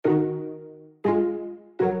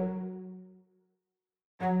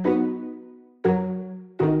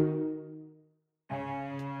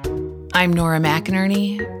I'm Nora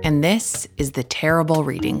McInerney, and this is the Terrible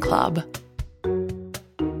Reading Club.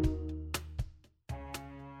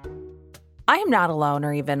 I am not alone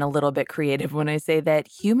or even a little bit creative when I say that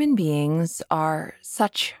human beings are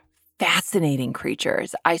such fascinating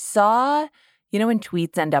creatures. I saw, when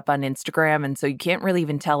tweets end up on Instagram, and so you can't really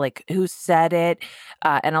even tell who said it.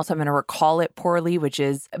 And also I'm going to recall it poorly, which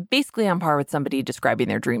is basically on par with somebody describing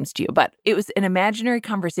their dreams to you. But it was an imaginary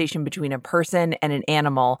conversation between a person and an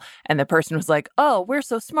animal. And the person was like, oh, we're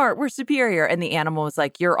so smart, we're superior. And the animal was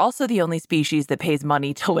like, you're also the only species that pays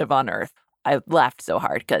money to live on Earth. I laughed so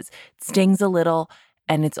hard because it stings a little.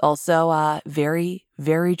 And it's also very,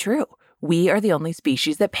 very true. We are the only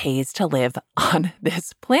species that pays to live on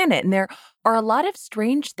this planet. And there are a lot of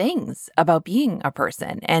strange things about being a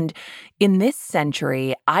person. And in this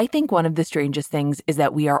century, I think one of the strangest things is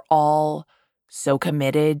that we are all so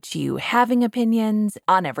committed to having opinions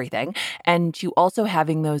on everything and to also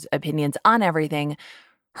having those opinions on everything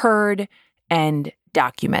heard and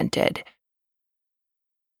documented.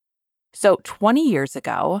 So 20 years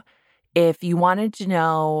ago, if you wanted to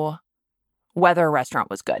know whether a restaurant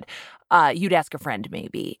was good, you'd ask a friend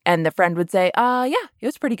maybe. And the friend would say, yeah, it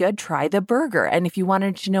was pretty good. Try the burger. And if you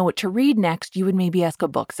wanted to know what to read next, you would maybe ask a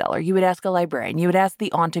bookseller. You would ask a librarian. You would ask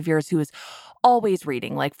the aunt of yours who is always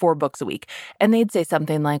reading 4 books a week. And they'd say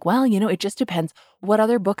something like, well, it just depends. What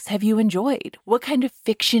other books have you enjoyed? What kind of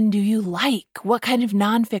fiction do you like? What kind of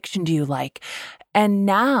nonfiction do you like? And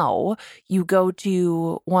now you go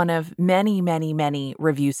to one of many, many, many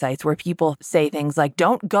review sites where people say things like,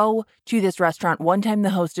 don't go to this restaurant. One time the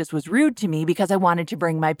hostess was rude to me because I wanted to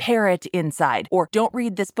bring my parrot inside. Or don't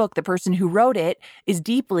read this book. The person who wrote it is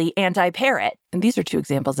deeply anti-parrot. And these are 2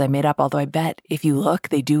 examples I made up, although I bet if you look,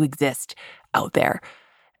 they do exist out there.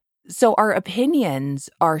 So our opinions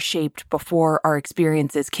are shaped before our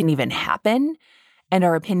experiences can even happen. And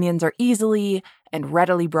our opinions are easily and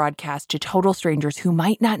readily broadcast to total strangers who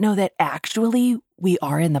might not know that actually we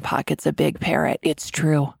are in the pockets of Big Parrot. It's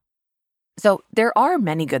true. So there are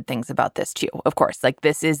many good things about this too, of course.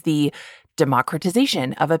 This is the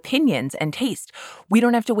democratization of opinions and taste. We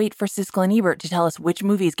don't have to wait for Siskel and Ebert to tell us which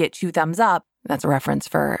movies get 2 thumbs up. That's a reference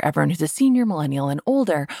for everyone who's a senior, millennial, and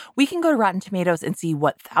older. We can go to Rotten Tomatoes and see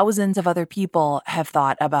what thousands of other people have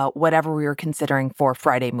thought about whatever we were considering for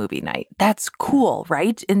Friday movie night. That's cool,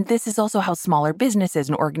 right? And this is also how smaller businesses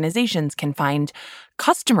and organizations can find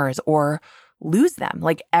customers or lose them.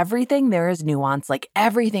 Everything there is nuance,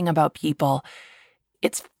 everything about people.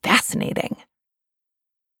 It's fascinating.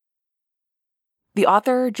 The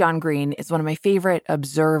author, John Green, is one of my favorite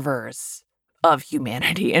observers of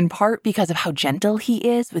humanity, in part because of how gentle he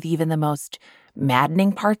is with even the most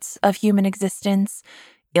maddening parts of human existence.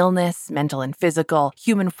 Illness, mental and physical,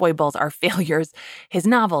 human foibles, our failures, his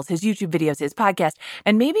novels, his YouTube videos, his podcast,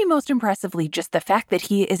 and maybe most impressively, just the fact that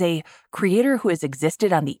he is a creator who has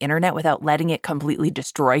existed on the internet without letting it completely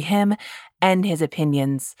destroy him and his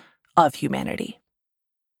opinions of humanity.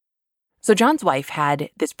 So John's wife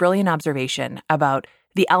had this brilliant observation about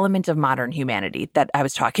the element of modern humanity that I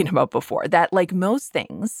was talking about before, that like most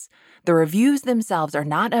things, the reviews themselves are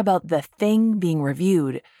not about the thing being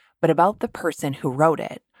reviewed, but about the person who wrote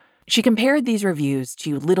it. She compared these reviews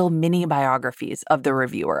to little mini biographies of the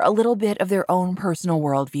reviewer, a little bit of their own personal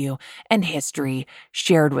worldview and history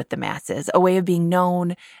shared with the masses, a way of being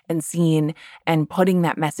known and seen and putting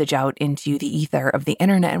that message out into the ether of the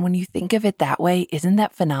internet. And when you think of it that way, isn't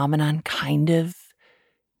that phenomenon kind of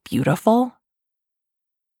beautiful?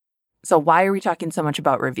 So why are we talking so much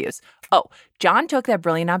about reviews? Oh, John took that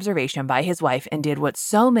brilliant observation by his wife and did what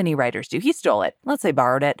so many writers do. He stole it. Let's say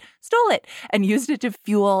borrowed it, stole it, and used it to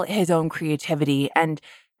fuel his own creativity. And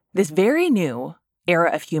this very new era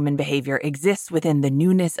of human behavior exists within the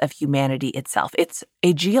newness of humanity itself. It's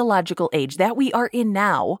a geological age that we are in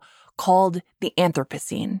now called the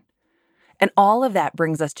Anthropocene. And all of that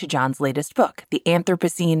brings us to John's latest book, The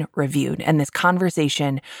Anthropocene Reviewed, and this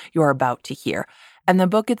conversation you're about to hear. And the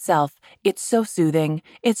book itself, it's so soothing,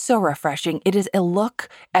 it's so refreshing. It is a look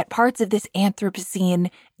at parts of this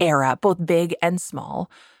Anthropocene era, both big and small,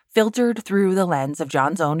 filtered through the lens of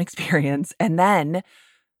John's own experience, and then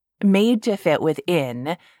made to fit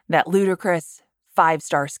within that ludicrous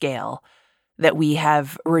 5-star scale that we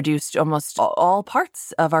have reduced almost all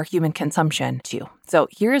parts of our human consumption to. So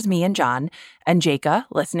here's me and John and Jaka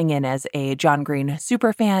listening in as a John Green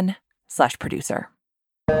superfan / producer.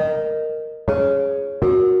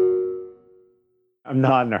 I'm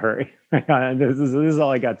not in a hurry. This is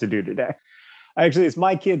all I got to do today. Actually, it's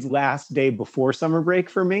my kid's last day before summer break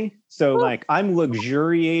for me. So Woo. like I'm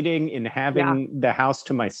luxuriating in Yeah, having the house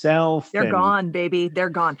to myself, they're and gone, baby. They're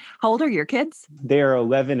gone. How old are your kids? they're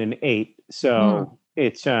 11 and 8. Mm, So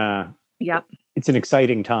yep, it's an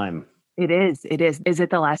exciting time. it is. It is. Is it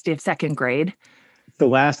the last day of second grade? It's the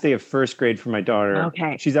last day of first grade for my daughter.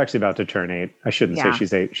 Okay. She's actually about to turn 8. I shouldn't say Yeah.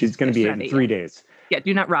 she's 8. She's going to be She's 8 not in eight yet. 3 days. Yeah.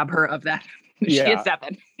 Do not rob her of that. She is Yeah.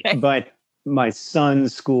 7. Okay. But my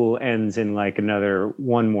son's school ends in like another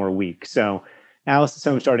one more week. So Alice is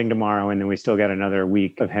home starting tomorrow, and then we still got another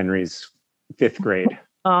week of Henry's 5th grade.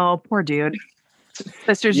 Oh, poor dude.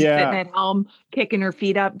 Sister's just sitting Yeah. at home, kicking her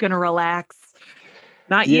feet up, gonna relax.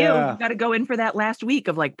 Not you. You Yeah. got to go in for that last week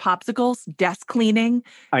of like popsicles, desk cleaning,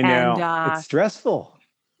 I and know. It's stressful.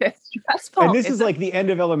 it's And stressful. this is like the end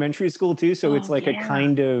of elementary school too. So it's Oh like a yeah.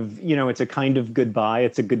 kind of, it's a kind of goodbye.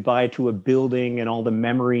 It's a goodbye to a building and all the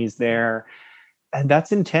memories there. And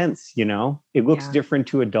that's intense. It looks Yeah. different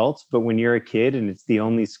to adults, but when you're a kid and it's the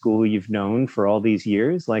only school you've known for all these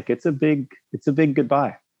years, like it's a big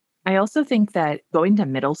goodbye. I also think that going to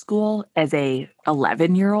middle school as a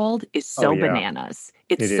 11-year-old is Oh so yeah, bananas.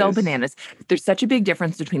 It's it so is. bananas. There's such a big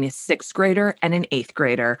difference between a sixth grader and an eighth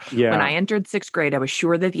grader. When I Yeah. entered sixth grade, I was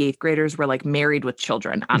sure that the eighth graders were like married with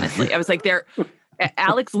children, honestly. I was like, they're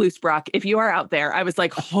Alex Loosebrock, if you are out there, I was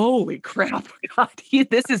like, holy crap, God,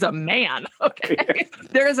 this is a man. Okay.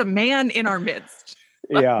 There is a man in our midst.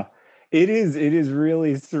 Yeah. It is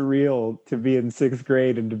really surreal to be in 6th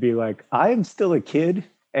grade and to be like, I am still a kid,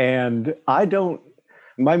 and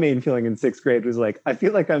my main feeling in 6th grade was like, I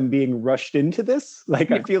feel like I'm being rushed into this.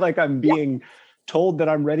 Like, I Yeah. feel like I'm Yeah. being told that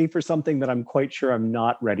I'm ready for something that I'm quite sure I'm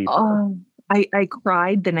not ready for. Oh, I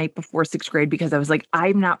cried the night before sixth grade because I was like,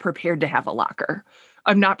 I'm not prepared to have a locker.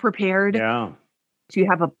 I'm not prepared Yeah. to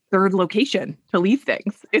have a third location to leave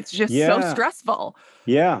things. It's just so Yeah. stressful.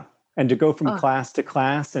 Yeah. And to go from Uh, class to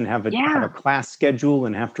class and have a yeah. class schedule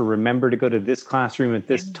and have to remember to go to this classroom at Yeah.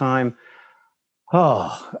 this time.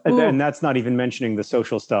 Oh, Ooh, and that's not even mentioning the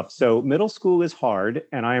social stuff. So middle school is hard,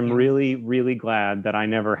 and I am yeah. really, really glad that I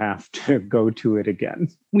never have to go to it again.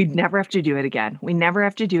 We'd never have to do it again. We never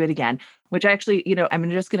have to do it again, which actually, I'm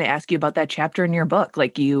just going to ask you about that chapter in your book.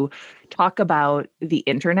 Like you talk about the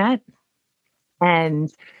internet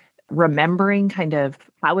and remembering kind of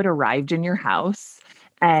how it arrived in your house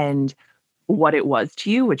and what it was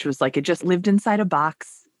to you, which was like it just lived inside a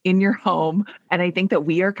box in your home. And I think that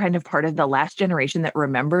we are kind of part of the last generation that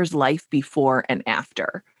remembers life before and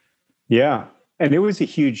after. Yeah. And it was a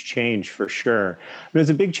huge change for sure. But it was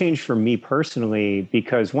a big change for me personally,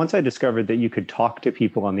 because once I discovered that you could talk to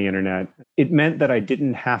people on the internet, it meant that I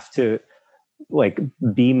didn't have to like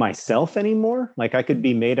be myself anymore. Like I could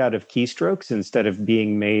be made out of keystrokes instead of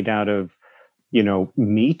being made out of,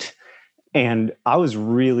 meat. And I was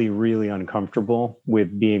really, really uncomfortable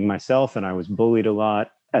with being myself. And I was bullied a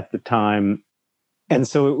lot at the time. And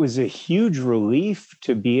so it was a huge relief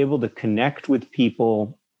to be able to connect with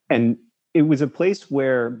people. And it was a place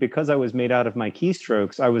where, because I was made out of my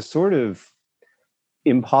keystrokes, I was sort of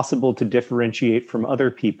impossible to differentiate from other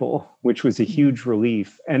people, which was a huge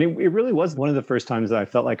relief. And it really was one of the first times that I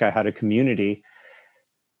felt like I had a community.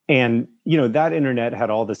 And, that internet had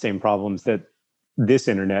all the same problems that this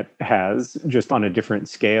internet has, just on a different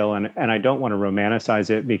scale. And I don't want to romanticize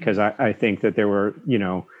it, because I think that there were,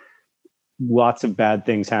 lots of bad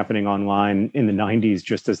things happening online in the 90s,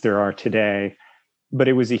 just as there are today. But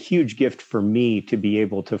it was a huge gift for me to be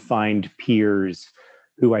able to find peers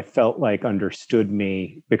who I felt like understood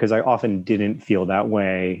me, because I often didn't feel that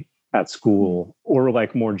way at school or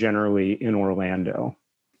like more generally in Orlando.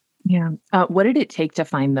 Yeah. What did it take to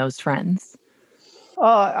find those friends?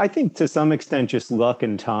 I think to some extent, just luck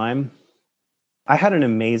and time. I had an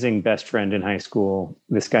amazing best friend in high school,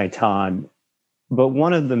 this guy, Todd. But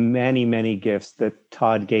one of the many, many gifts that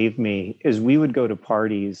Todd gave me is we would go to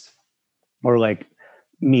parties or like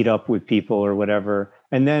meet up with people or whatever.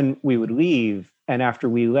 And then we would leave. And after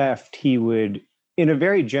we left, he would, in a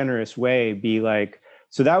very generous way, be like,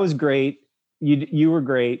 so that was great. You were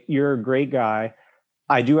great. You're a great guy.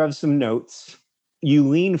 I do have some notes. You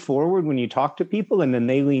lean forward when you talk to people, and then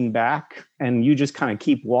they lean back, and you just kind of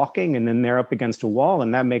keep walking, and then they're up against a wall,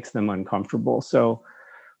 and that makes them uncomfortable. So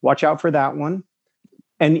watch out for that one.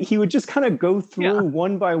 And he would just kind of go through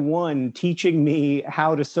one by one, teaching me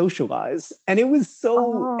how to socialize. And it was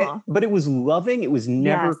but it was loving. It was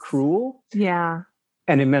never cruel. Yeah.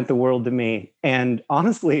 And it meant the world to me. And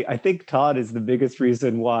honestly, I think Todd is the biggest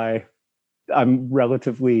reason why I'm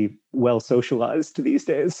relatively well socialized these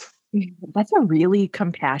days. That's a really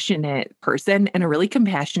compassionate person and a really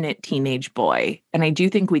compassionate teenage boy. And I do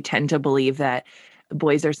think we tend to believe that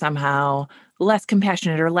boys are somehow less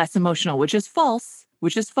compassionate or less emotional, which is false,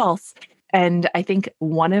 And I think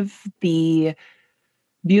one of the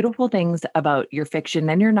beautiful things about your fiction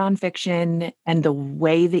and your nonfiction and the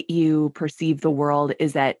way that you perceive the world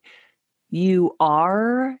is that you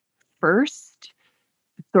are first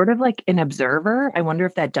sort of like an observer. I wonder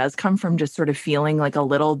if that does come from just sort of feeling like a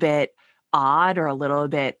little bit odd or a little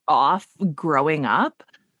bit off growing up.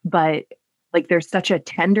 But like there's such a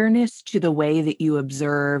tenderness to the way that you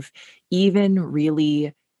observe even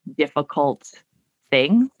really difficult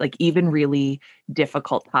things, like even really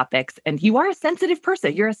difficult topics. And you are a sensitive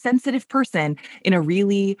person. You're a sensitive person in a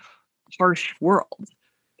really harsh world.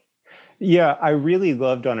 Yeah, I really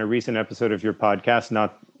loved on a recent episode of your podcast,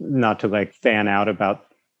 not to like fan out about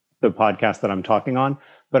the podcast that I'm talking on,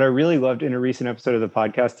 but I really loved in a recent episode of the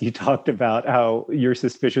podcast, you talked about how you're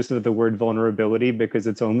suspicious of the word vulnerability because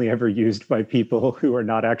it's only ever used by people who are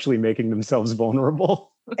not actually making themselves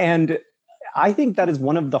vulnerable. And I think that is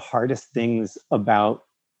one of the hardest things about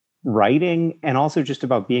writing and also just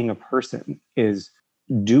about being a person is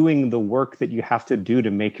doing the work that you have to do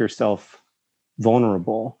to make yourself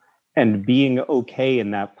vulnerable and being okay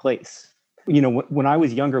in that place. You know, when I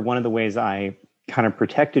was younger, one of the ways I kind of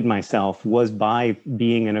protected myself was by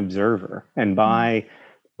being an observer and by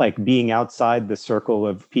like being outside the circle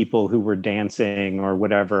of people who were dancing or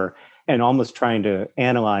whatever and almost trying to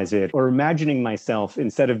analyze it or imagining myself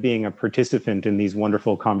instead of being a participant in these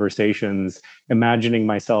wonderful conversations, imagining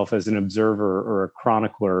myself as an observer or a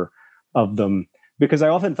chronicler of them, because I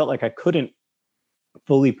often felt like I couldn't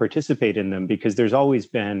fully participate in them because there's always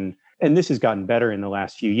been, and this has gotten better in the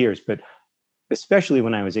last few years, but especially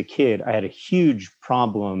when I was a kid, I had a huge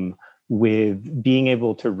problem with being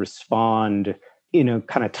able to respond in a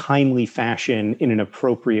kind of timely fashion in an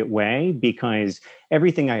appropriate way because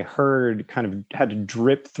everything I heard kind of had to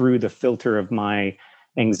drip through the filter of my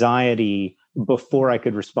anxiety before I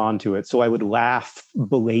could respond to it. So I would laugh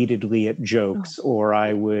belatedly at jokes or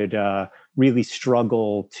I would really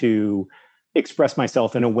struggle to express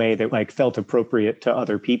myself in a way that like felt appropriate to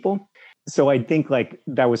other people. So I think like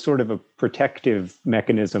that was sort of a protective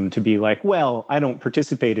mechanism to be like, well, I don't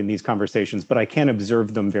participate in these conversations, but I can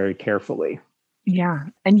observe them very carefully. Yeah,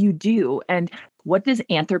 and you do. And what does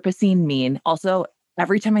Anthropocene mean? Also,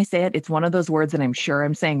 every time I say it, it's one of those words that I'm sure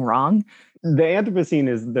I'm saying wrong. The Anthropocene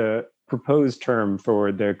is the proposed term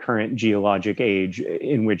for the current geologic age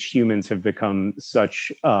in which humans have become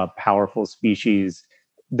such a powerful species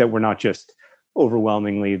that we're not just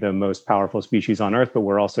overwhelmingly the most powerful species on Earth, but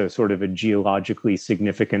we're also sort of a geologically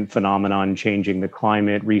significant phenomenon, changing the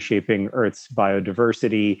climate, reshaping Earth's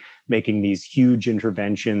biodiversity, making these huge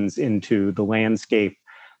interventions into the landscape.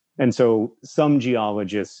 And so some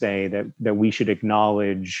geologists say that we should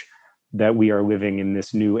acknowledge that we are living in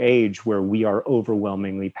this new age where we are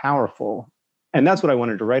overwhelmingly powerful. And that's what I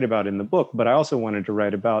wanted to write about in the book. But I also wanted to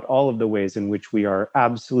write about all of the ways in which we are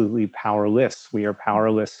absolutely powerless. We are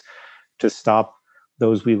powerless to stop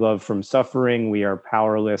those we love from suffering. We are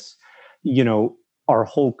powerless. You know, our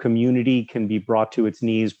whole community can be brought to its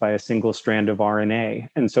knees by a single strand of RNA.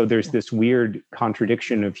 And so there's this weird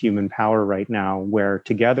contradiction of human power right now, where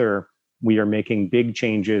together we are making big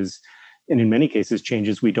changes, and in many cases,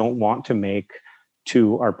 changes we don't want to make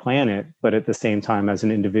to our planet. But at the same time, as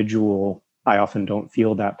an individual, I often don't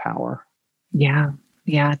feel that power. Yeah.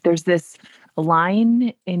 Yeah. There's this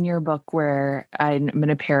line in your book where I'm going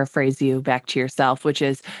to paraphrase you back to yourself, which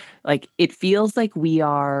is like, it feels like we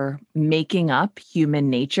are making up human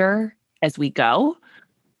nature as we go.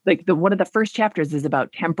 Like one of the first chapters is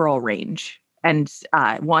about temporal range. And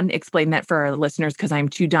one, explain that for our listeners because I'm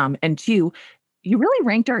too dumb. And two, you really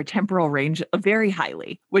ranked our temporal range very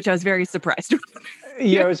highly, which I was very surprised.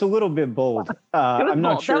 Yeah, it was a little bit bold. I'm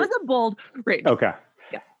not sure. That was a bold range. Okay.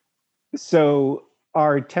 Yeah. So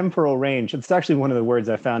our temporal range, it's actually one of the words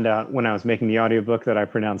I found out when I was making the audiobook that I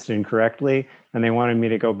pronounced incorrectly. And they wanted me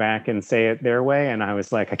to go back and say it their way. And I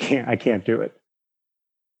was like, I can't do it.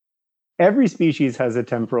 Every species has a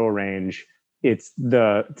temporal range. It's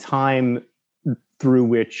the time through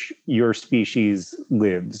which your species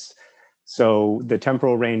lives. So the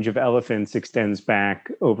temporal range of elephants extends back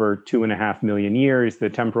over 2.5 million years. The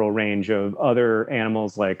temporal range of other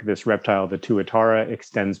animals like this reptile, the tuatara,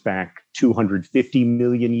 extends back 250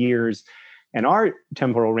 million years. And our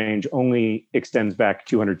temporal range only extends back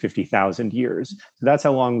 250,000 years. So that's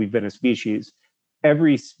how long we've been a species.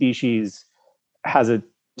 Every species has a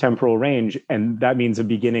temporal range, and that means a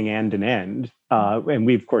beginning and an end. And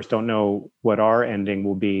we, of course, don't know what our ending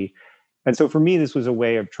will be. And so for me, this was a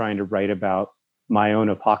way of trying to write about my own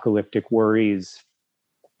apocalyptic worries,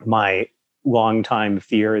 my longtime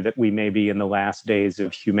fear that we may be in the last days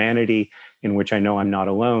of humanity, in which I know I'm not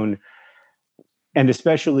alone. And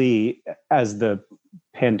especially as the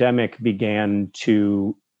pandemic began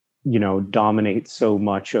to, dominate so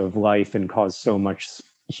much of life and cause so much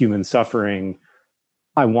human suffering,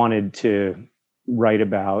 I wanted to write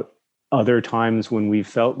about other times when we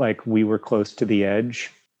felt like we were close to the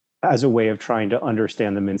edge, as a way of trying to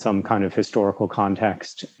understand them in some kind of historical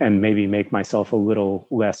context and maybe make myself a little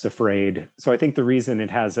less afraid. So I think the reason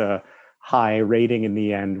it has a high rating in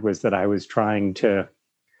the end was that I was trying to,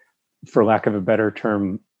 for lack of a better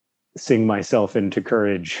term, sing myself into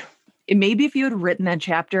courage. Maybe if you had written that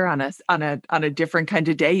chapter on a different kind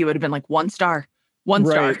of day, you would have been like 1 star. One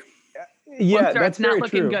Right. star. Yeah, 1 star. that's It's not very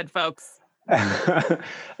looking true. good, folks.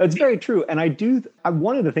 That's very true. And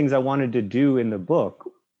one of the things I wanted to do in the book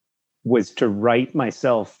was to write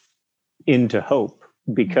myself into hope,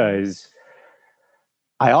 because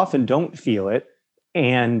I often don't feel it.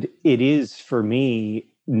 And it is, for me,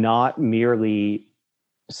 not merely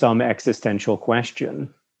some existential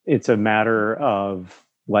question. It's a matter of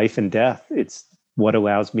life and death. It's what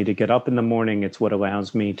allows me to get up in the morning. It's what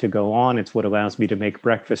allows me to go on. It's what allows me to make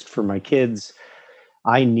breakfast for my kids.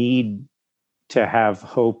 I need to have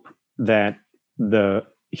hope that the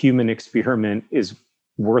human experiment is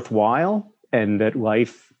worthwhile and that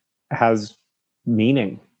life has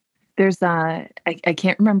meaning. There's I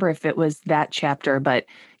can't remember if it was that chapter, but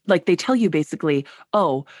like they tell you basically,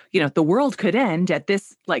 oh, the world could end at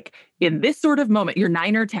this, like in this sort of moment. You're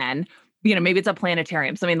 9 or 10, maybe it's a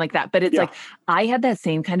planetarium, something like that. But it's Yeah. like, I had that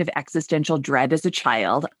same kind of existential dread as a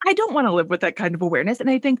child. I don't want to live with that kind of awareness. And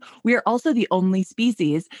I think we are also the only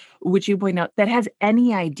species, which you point out, that has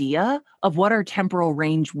any idea of what our temporal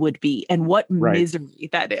range would be and what Right. misery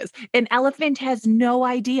that is. An elephant has no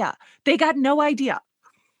idea. They got no idea.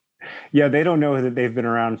 Yeah, they don't know that they've been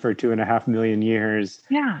around for 2.5 million years.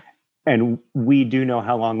 Yeah. And we do know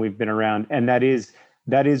how long we've been around. And that is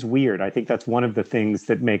weird. I think that's one of the things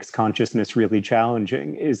that makes consciousness really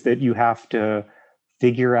challenging, is that you have to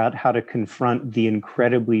figure out how to confront the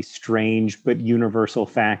incredibly strange but universal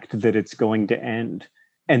fact that it's going to end.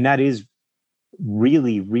 And that is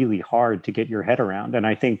really, really hard to get your head around. And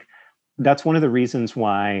I think that's one of the reasons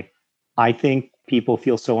why I think people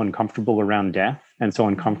feel so uncomfortable around death and so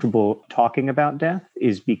uncomfortable talking about death,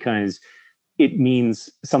 is because it means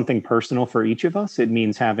something personal for each of us. It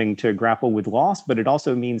means having to grapple with loss, but it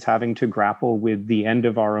also means having to grapple with the end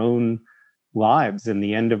of our own lives and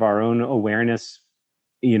the end of our own awareness,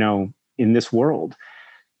 in this world.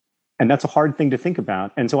 And that's a hard thing to think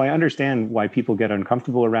about. And so I understand why people get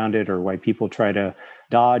uncomfortable around it, or why people try to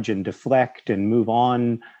dodge and deflect and move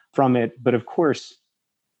on from it. But of course,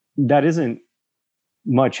 that isn't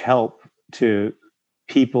much help to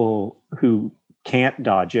people who can't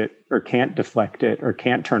dodge it or can't deflect it or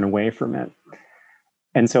can't turn away from it.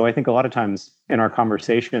 And so I think a lot of times in our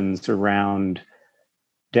conversations around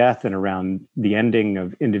death and around the ending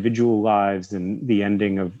of individual lives and the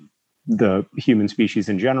ending of the human species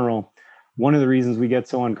in general, one of the reasons we get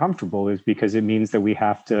so uncomfortable is because it means that we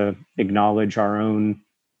have to acknowledge our own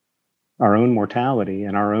mortality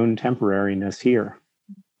and our own temporariness here.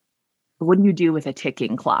 What do you do with a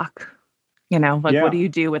ticking clock? What do you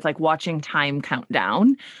do with like watching time count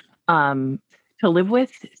down? To live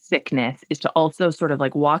with sickness is to also sort of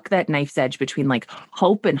like walk that knife's edge between like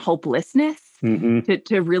hope and hopelessness,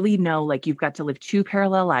 to really know like you've got to live two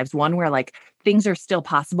parallel lives, one where like things are still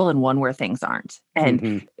possible and one where things aren't.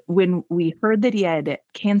 And when we heard that he had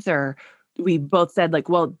cancer, we both said like,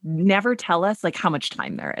 well, never tell us like how much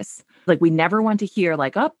time there is. Like we never want to hear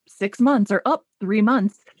like up 6 months or up 3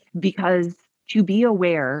 months, because to be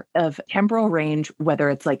aware of temporal range, whether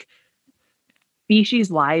it's like species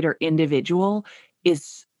wide or individual,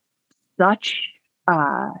 is such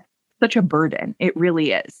such a burden. It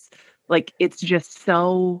really is. Like it's just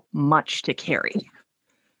so much to carry.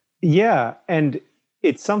 Yeah, and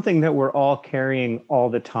it's something that we're all carrying all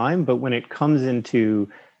the time. But when it comes into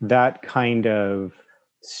that kind of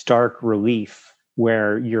stark relief,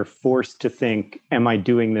 where you're forced to think, am I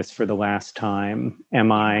doing this for the last time?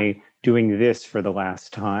 Am I doing this for the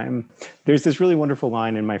last time? There's this really wonderful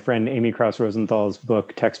line in my friend Amy Krauss Rosenthal's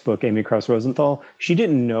textbook, Amy Krauss Rosenthal. She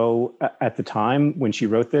didn't know at the time when she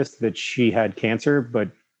wrote this that she had cancer, but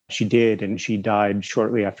she did, and she died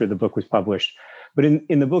shortly after the book was published. But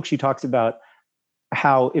in the book, she talks about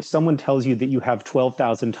how if someone tells you that you have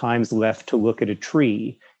 12,000 times left to look at a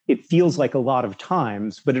tree, it feels like a lot of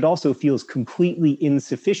times, but it also feels completely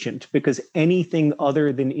insufficient, because anything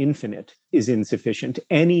other than infinite is insufficient.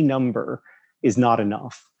 Any number is not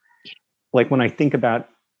enough. Like when I think about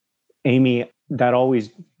Amy, that always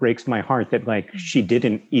breaks my heart that like she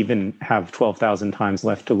didn't even have 12,000 times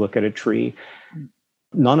left to look at a tree.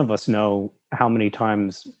 None of us know how many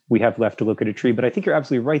times we have left to look at a tree, but I think you're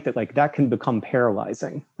absolutely right that like that can become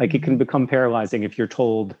paralyzing. Like it can become paralyzing if you're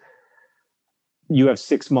told you have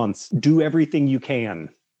 6 months, do everything you can.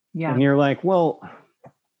 Yeah. And you're like, well,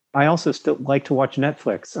 I also still like to watch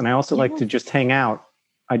Netflix and I also like to just hang out.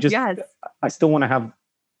 I still want to have,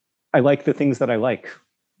 I like the things that I like.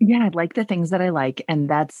 Yeah, I like the things that I like. And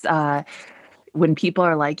that's when people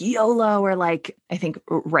are like YOLO, or like, I think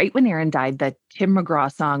right when Aaron died, the Tim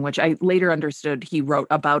McGraw song, which I later understood he wrote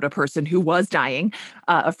about a person who was dying,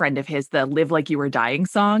 a friend of his, the Live Like You Were Dying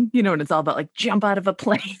song, and it's all about like jump out of a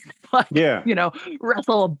plane, like, Yeah.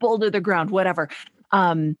 wrestle a bull to the ground, whatever.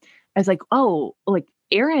 I was like, oh, like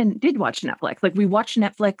Aaron did watch Netflix. Like we watched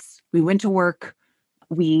Netflix, we went to work,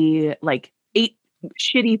 we like ate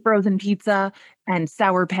shitty frozen pizza and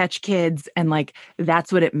Sour Patch Kids. And like,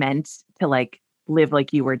 that's what it meant to like live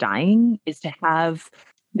like you were dying, is to have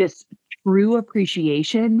this true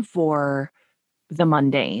appreciation for the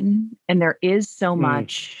mundane. And there is so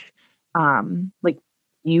much like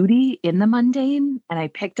beauty in the mundane. And I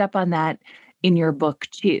picked up on that in your book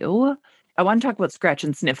too. I want to talk about scratch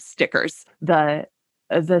and sniff stickers, the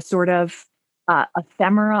sort of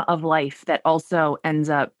ephemera of life that also ends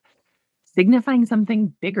up signifying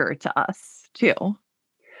something bigger to us too.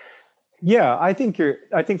 Yeah, I think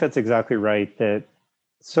that's exactly right. That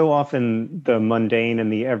so often the mundane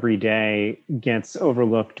and the everyday gets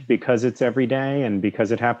overlooked because it's everyday and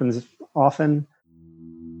because it happens often.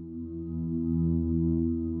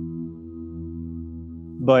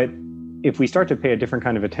 But if we start to pay a different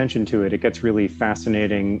kind of attention to it, it gets really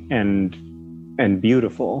fascinating and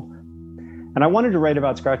beautiful. And I wanted to write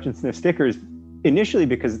about scratch and sniff stickers initially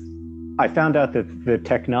because I found out that the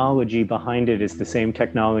technology behind it is the same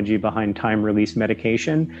technology behind time-release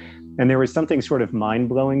medication. And there was something sort of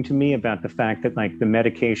mind-blowing to me about the fact that like the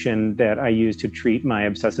medication that I use to treat my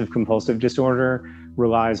obsessive compulsive disorder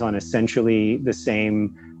relies on essentially the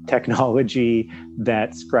same technology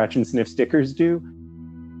that scratch and sniff stickers do.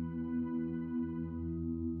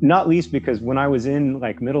 Not least because when I was in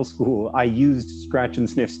like middle school, I used scratch and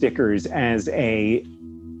sniff stickers as a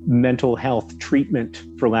mental health treatment,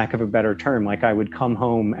 for lack of a better term. Like I would come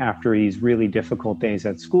home after these really difficult days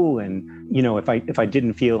at school, and if I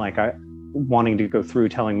didn't feel like I wanting to go through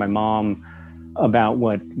telling my mom about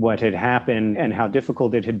what had happened and how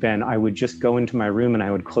difficult it had been, I would just go into my room and I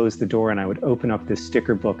would close the door and I would open up this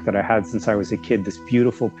sticker book that I had since I was a kid, this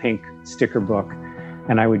beautiful pink sticker book.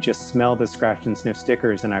 And I would just smell the scratch and sniff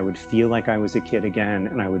stickers and I would feel like I was a kid again,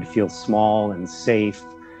 and I would feel small and safe.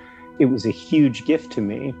 It was a huge gift to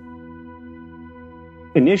me.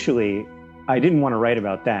 Initially, I didn't want to write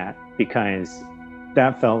about that because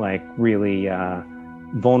that felt like really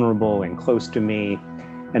vulnerable and close to me.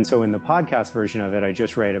 And so in the podcast version of it, I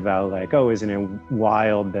just write about like, oh, isn't it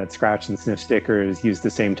wild that scratch and sniff stickers use the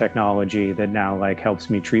same technology that now like helps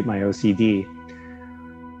me treat my OCD.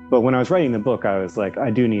 But when I was writing the book, I was like, I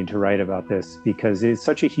do need to write about this because it's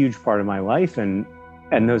such a huge part of my life. And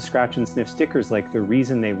those scratch and sniff stickers, like the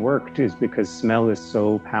reason they worked is because smell is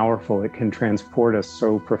so powerful. It can transport us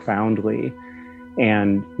so profoundly.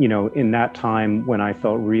 And, in that time when I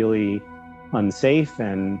felt really unsafe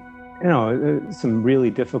and, some really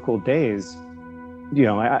difficult days,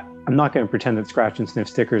 I'm not going to pretend that scratch and sniff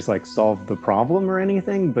stickers like solved the problem or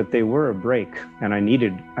anything, but they were a break, and I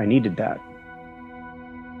needed that.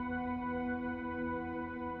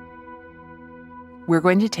 We're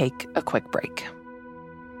going to take a quick break.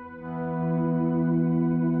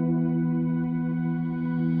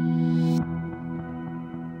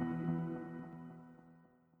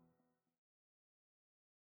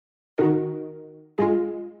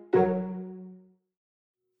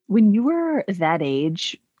 When you were that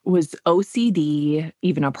age, was OCD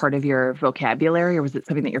even a part of your vocabulary, or was it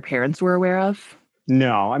something that your parents were aware of?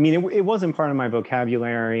 No, I mean, it wasn't part of my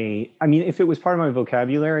vocabulary. I mean, if it was part of my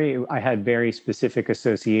vocabulary, I had very specific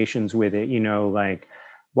associations with it, like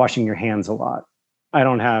washing your hands a lot. I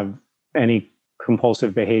don't have any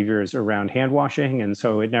compulsive behaviors around hand washing. And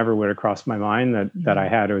so it never would have crossed my mind that I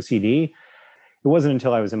had OCD. It wasn't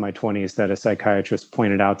until I was in my 20s that a psychiatrist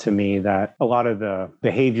pointed out to me that a lot of the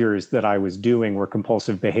behaviors that I was doing were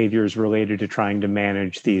compulsive behaviors related to trying to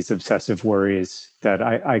manage these obsessive worries that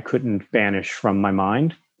I couldn't banish from my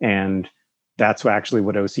mind. And that's actually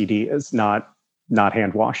what OCD is, not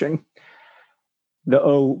hand washing. The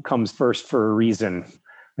O comes first for a reason.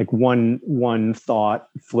 Like one thought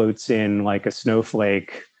floats in like a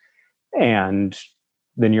snowflake, and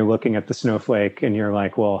then you're looking at the snowflake and you're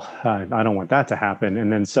like, well, I don't want that to happen.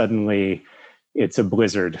 And then suddenly it's a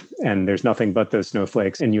blizzard and there's nothing but those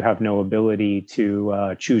snowflakes, and you have no ability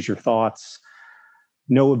to choose your thoughts,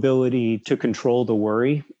 no ability to control the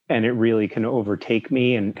worry, and it really can overtake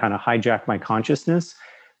me and kind of hijack my consciousness.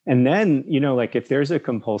 And then, like if there's a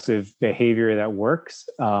compulsive behavior that works,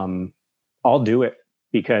 I'll do it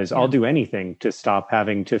because I'll do anything to stop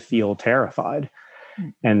having to feel terrified.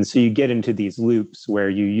 And so you get into these loops where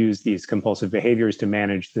you use these compulsive behaviors to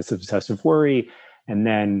manage this obsessive worry. And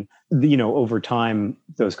then, over time,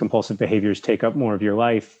 those compulsive behaviors take up more of your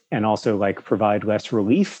life and also like provide less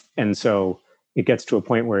relief. And so it gets to a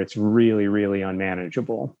point where it's really, really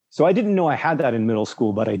unmanageable. So I didn't know I had that in middle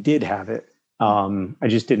school, but I did have it. I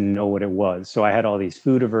just didn't know what it was. So I had all these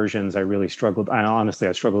food aversions. I really struggled.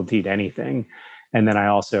 I struggled to eat anything. And then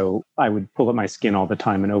I would pull up my skin all the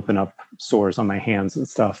time and open up sores on my hands and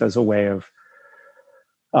stuff as a way of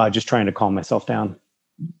just trying to calm myself down.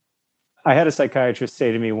 I had a psychiatrist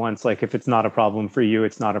say to me once, like, if it's not a problem for you,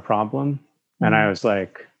 it's not a problem. And I was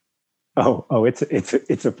like, oh, it's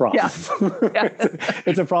a problem. Yeah.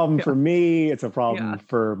 It's a problem for me. It's a problem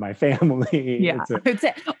for my family. Yeah. It's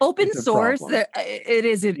open source. It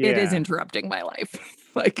is interrupting my life.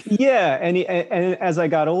 And as I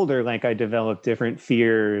got older, like I developed different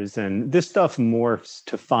fears, and this stuff morphs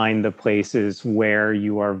to find the places where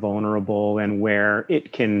you are vulnerable and where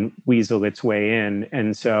it can weasel its way in.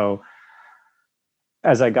 And so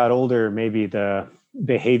as I got older, maybe the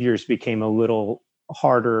behaviors became a little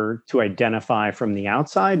harder to identify from the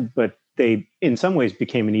outside, but they in some ways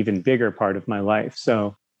became an even bigger part of my life.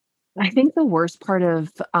 So I think the worst part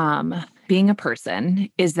of being a person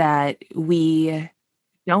is that we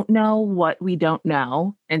don't know what we don't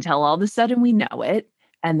know until all of a sudden we know it.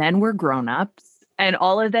 And then we're grown-ups. And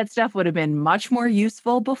all of that stuff would have been much more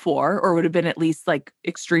useful before, or would have been at least like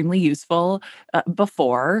extremely useful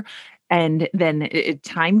before. And then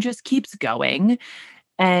time just keeps going.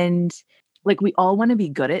 And like we all want to be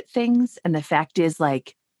good at things. And the fact is,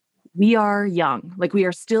 like, we are young, like we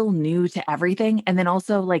are still new to everything. And then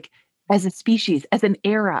also, like, as a species, as an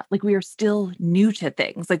era, like we are still new to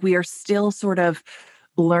things. Like we are still sort of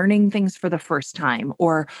learning things for the first time,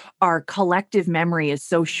 or our collective memory is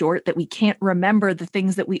so short that we can't remember the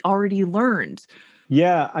things that we already learned.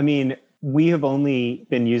 Yeah. I mean, we have only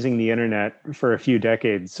been using the internet for a few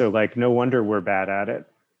decades. So like, no wonder we're bad at it.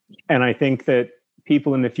 And I think that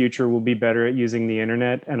people in the future will be better at using the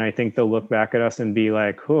internet. And I think they'll look back at us and be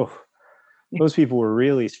like, oh, those people were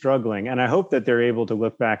really struggling. And I hope that they're able to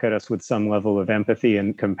look back at us with some level of empathy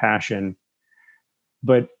and compassion.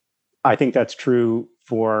 But I think that's true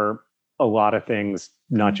for a lot of things,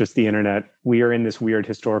 not just the internet. We are in this weird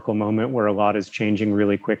historical moment where a lot is changing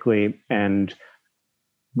really quickly, and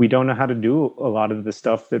we don't know how to do a lot of the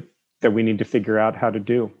stuff that we need to figure out how to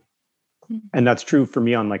do. And that's true for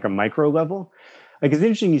me on like a micro level. Like, it's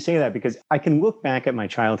interesting you say that, because I can look back at my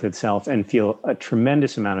childhood self and feel a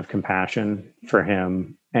tremendous amount of compassion for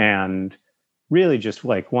him, and really just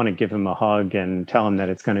like want to give him a hug and tell him that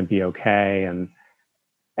it's going to be okay.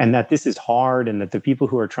 And that this is hard, and that the people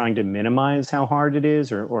who are trying to minimize how hard it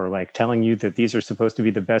is, or like telling you that these are supposed to be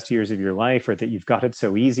the best years of your life, or that you've got it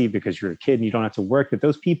so easy because you're a kid and you don't have to work, that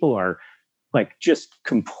those people are like just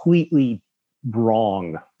completely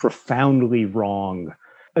wrong, profoundly wrong.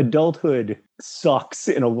 Adulthood sucks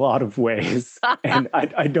in a lot of ways. And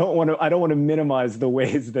I don't want to minimize the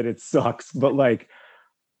ways that it sucks, but like,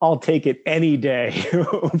 I'll take it any day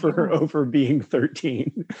over being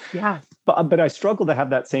 13. Yeah. But I struggle to have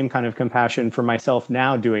that same kind of compassion for myself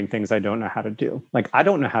now, doing things I don't know how to do. Like, I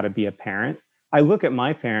don't know how to be a parent. I look at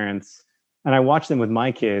my parents and I watch them with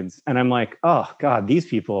my kids, and I'm like, oh God, these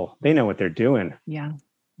people, they know what they're doing. Yeah.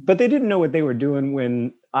 But they didn't know what they were doing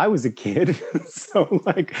when I was a kid. So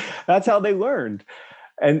like, that's how they learned.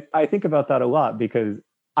 And I think about that a lot, because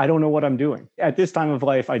I don't know what I'm doing. At this time of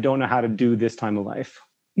life, I don't know how to do this time of life.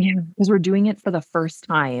 Yeah, because we're doing it for the first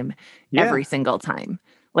time every single time.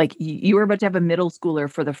 Like you were about to have a middle schooler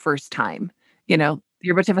for the first time. You're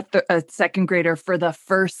about to have a second grader for the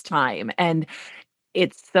first time. And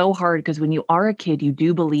it's so hard, because when you are a kid, you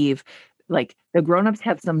do believe like the grownups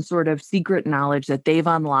have some sort of secret knowledge that they've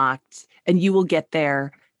unlocked, and you will get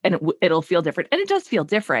there and it'll feel different. And it does feel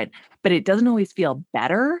different, but it doesn't always feel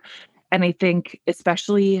better. And I think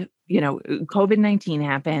especially, COVID-19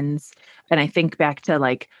 happens. And I think back to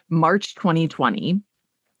like March 2020,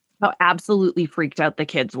 how absolutely freaked out the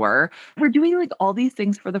kids were. We're doing like all these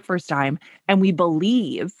things for the first time, and we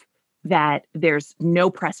believe that there's no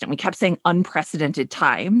precedent. We kept saying unprecedented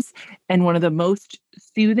times. And one of the most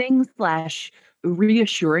soothing /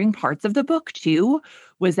 reassuring parts of the book too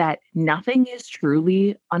was that nothing is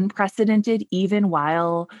truly unprecedented, even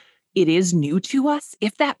while it is new to us,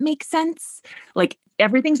 if that makes sense. Like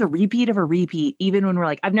everything's a repeat of a repeat, even when we're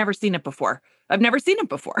like, I've never seen it before. I've never seen it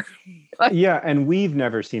before. Yeah, and we've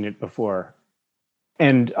never seen it before.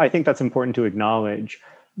 And I think that's important to acknowledge.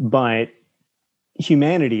 But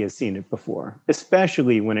humanity has seen it before,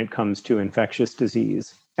 especially when it comes to infectious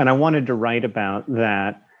disease. And I wanted to write about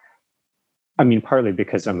that. I mean, partly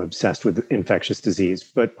because I'm obsessed with infectious disease,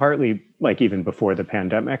 but partly like even before the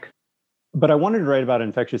pandemic. But I wanted to write about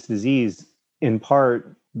infectious disease in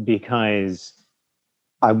part because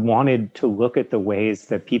I wanted to look at the ways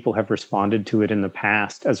that people have responded to it in the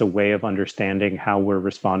past as a way of understanding how we're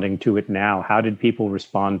responding to it now. How did people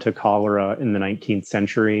respond to cholera in the 19th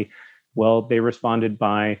century? Well, they responded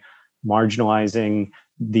by marginalizing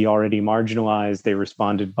the already marginalized. They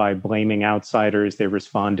responded by blaming outsiders. They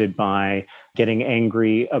responded by getting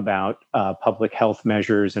angry about public health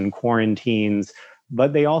measures and quarantines.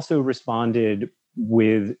 But they also responded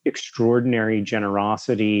with extraordinary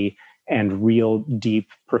generosity and real, deep,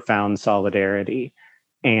 profound solidarity.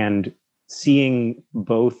 And seeing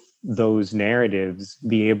both those narratives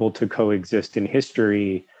be able to coexist in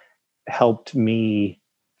history helped me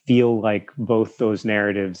feel like both those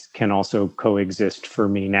narratives can also coexist for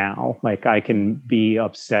me now. Like I can be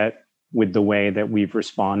upset with the way that we've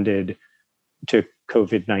responded to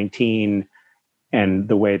COVID-19 and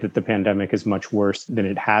the way that the pandemic is much worse than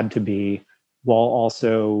it had to be, while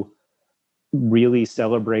also really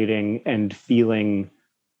celebrating and feeling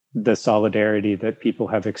the solidarity that people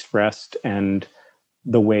have expressed and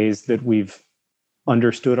the ways that we've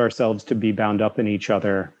understood ourselves to be bound up in each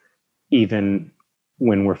other, even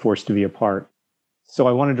when we're forced to be apart. So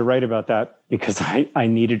I wanted to write about that because I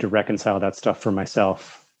needed to reconcile that stuff for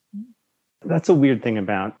myself. That's a weird thing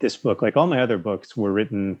about this book. Like all my other books were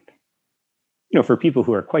written, for people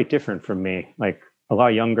who are quite different from me, like a lot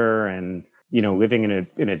younger and living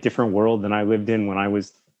in a different world than I lived in when I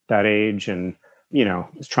was that age, and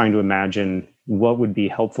was trying to imagine what would be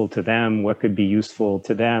helpful to them, what could be useful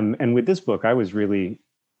to them. And with this book,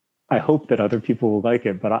 I hope that other people will like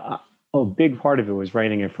it, but a big part of it was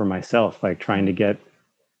writing it for myself, like trying to get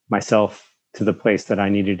myself to the place that I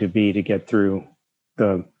needed to be to get through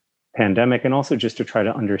the pandemic, and also just to try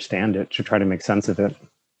to understand it, to try to make sense of it.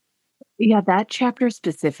 Yeah, that chapter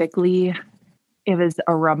specifically, it was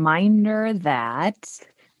a reminder that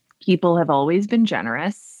people have always been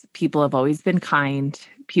generous, people have always been kind,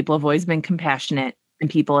 people have always been compassionate, and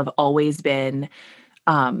people have always been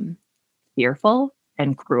fearful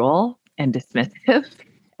and cruel and dismissive.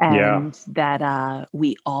 Yeah. And that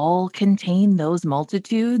we all contain those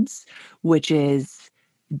multitudes, which is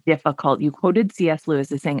difficult. You quoted C.S.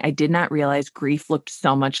 Lewis as saying, I did not realize grief looked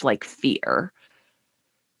so much like fear.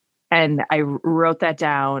 And I wrote that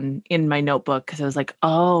down in my notebook because I was like,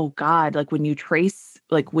 oh God, like when you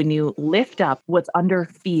lift up what's under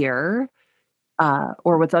fear,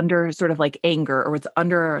 or what's under sort of like anger, or what's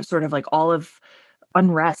under sort of like all of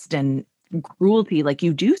unrest and cruelty, like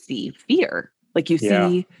you do see fear. Like you Yeah.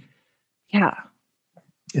 see, yeah.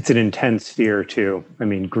 It's an intense fear too. I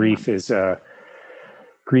mean, grief is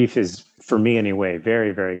for me anyway,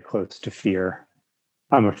 very, very close to fear.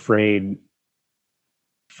 I'm afraid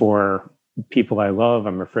for people I love.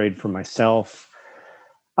 I'm afraid for myself.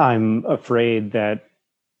 I'm afraid that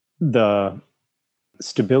the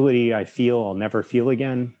stability I feel, I'll never feel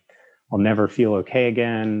again. I'll never feel okay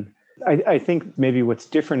again. I think maybe what's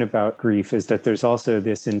different about grief is that there's also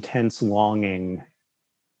this intense longing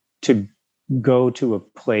to go to a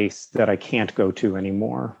place that I can't go to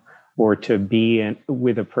anymore, or to be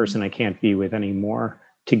with a person I can't be with anymore,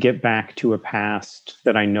 to get back to a past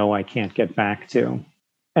that I know I can't get back to.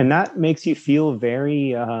 And that makes you feel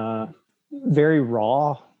very, very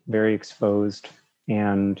raw, very exposed.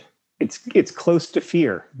 And it's close to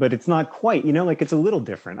fear, but it's not quite, like it's a little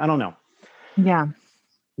different. I don't know. Yeah.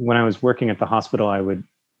 When I was working at the hospital, I would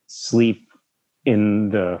sleep in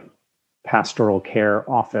the pastoral care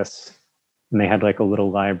office, and they had like a little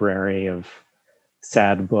library of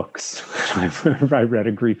sad books. I read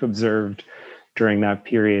A Grief Observed during that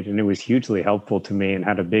period, and it was hugely helpful to me and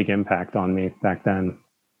had a big impact on me back then.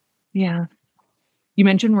 Yeah. You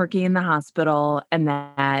mentioned working in the hospital, and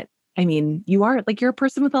that, I mean, you're a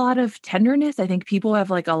person with a lot of tenderness. I think people have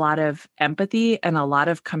like a lot of empathy and a lot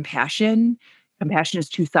of compassion. Compassion is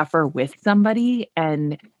to suffer with somebody,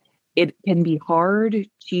 and it can be hard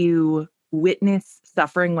to witness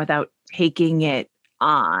suffering without taking it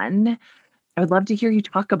on. I would love to hear you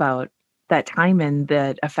talk about that time and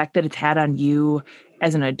the effect that it's had on you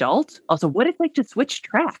as an adult. Also, what it's like to switch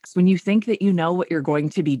tracks when you think that you know what you're going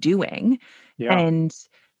to be doing. Yeah. And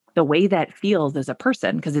the way that feels as a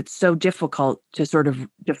person, because it's so difficult to sort of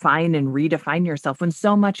define and redefine yourself when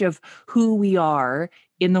so much of who we are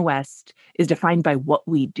in the West is defined by what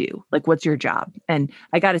we do. Like, what's your job? And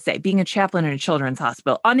I got to say, being a chaplain in a children's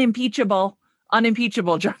hospital, unimpeachable,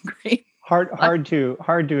 John Green. Hard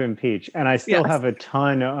to impeach. And I still Yes. have a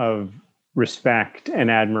ton of respect and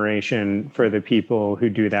admiration for the people who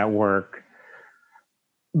do that work.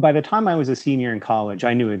 By the time I was a senior in college,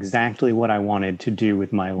 I knew exactly what I wanted to do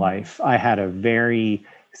with my life. I had a very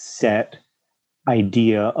set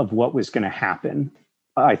idea of what was going to happen.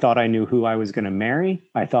 I thought I knew who I was going to marry.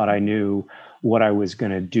 I thought I knew what I was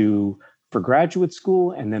going to do for graduate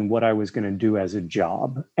school and then what I was going to do as a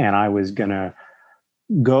job. And I was going to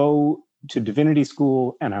go to divinity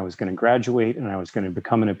school and I was going to graduate and I was going to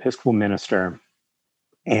become an Episcopal minister.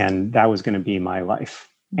 And that was going to be my life.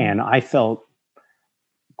 And I felt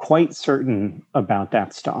quite certain about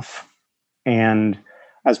that stuff. And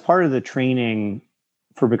as part of the training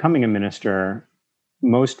for becoming a minister,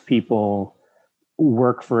 most people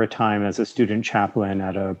work for a time as a student chaplain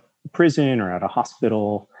at a prison or at a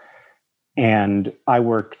hospital. And I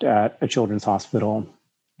worked at a children's hospital.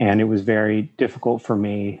 And it was very difficult for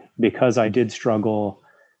me because I did struggle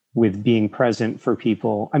with being present for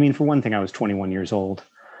people. I mean, for one thing, I was 21 years old.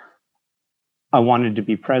 I wanted to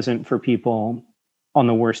be present for people on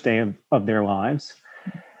the worst day of their lives.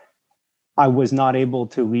 I was not able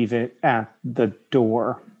to leave it at the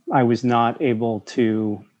door. I was not able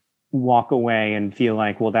to walk away and feel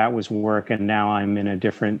like, well, that was work and now I'm in a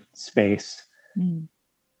different space.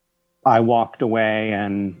 I walked away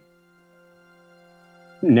and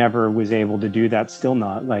never was able to do that. Still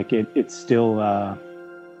not. Like it's still,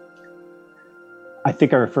 I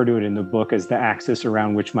think I refer to it in the book as the axis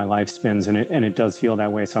around which my life spins. And it does feel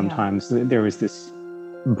that way sometimes. Yeah. There was this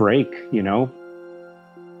break,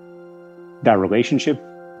 that relationship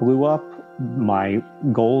blew up. My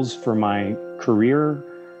goals for my career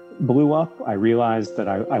blew up. I realized that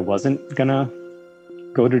I wasn't going to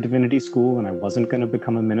go to divinity school and I wasn't going to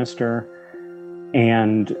become a minister.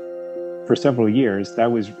 And for several years,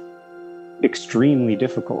 that was extremely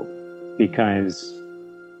difficult because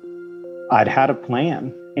I'd had a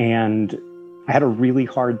plan and I had a really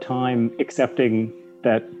hard time accepting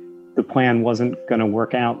that the plan wasn't going to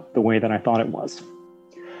work out the way that I thought it was.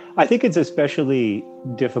 I think it's especially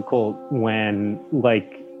difficult when,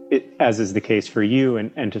 as is the case for you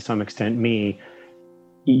and to some extent me,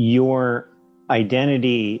 your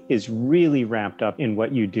identity is really wrapped up in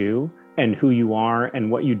what you do, and who you are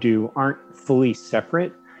and what you do aren't fully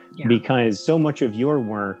separate because so much of your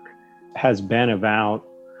work has been about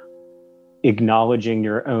acknowledging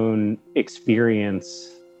your own experience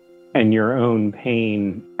and your own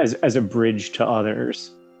pain as a bridge to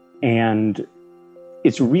others. And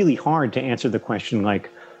it's really hard to answer the question,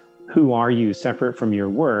 who are you separate from your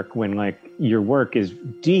work when your work is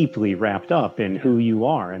deeply wrapped up in who you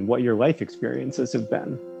are and what your life experiences have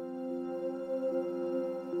been.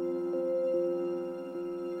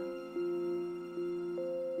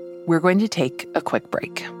 We're going to take a quick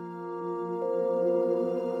break.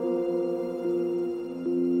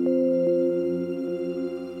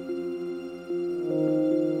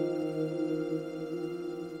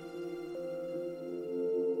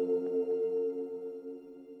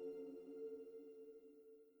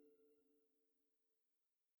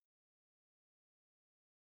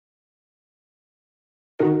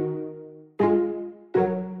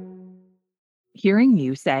 Hearing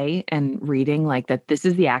you say and reading that this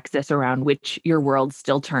is the axis around which your world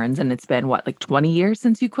still turns, and it's been 20 years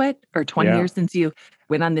since you quit, or 20 years since you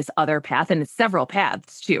went on this other path, and it's several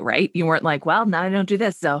paths too, right? You weren't well, now I don't do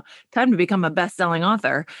this, so time to become a best-selling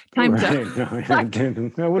author. Time to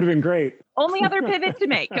that would have been great. Only other pivot to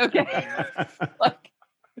make, okay?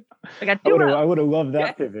 I got I would have loved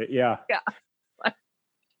that pivot, yeah.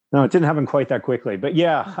 No, it didn't happen quite that quickly. But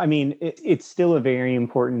yeah, I mean, it's still a very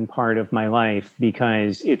important part of my life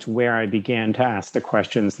because it's where I began to ask the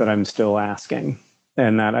questions that I'm still asking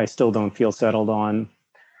and that I still don't feel settled on.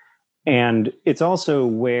 And it's also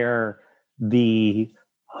where the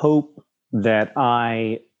hope that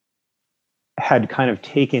I had kind of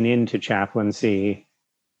taken into chaplaincy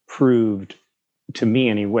proved, to me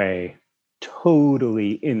anyway,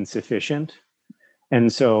 totally insufficient.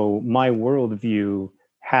 And so my worldview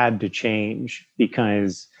had to change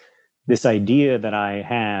because this idea that I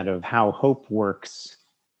had of how hope works,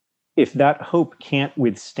 if that hope can't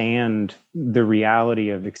withstand the reality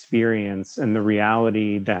of experience and the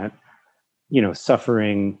reality that,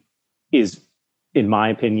 suffering is, in my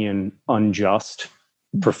opinion, unjust,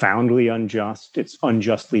 profoundly unjust, it's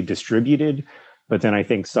unjustly distributed. But then I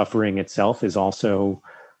think suffering itself is also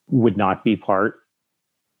would not be part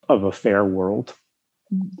of a fair world.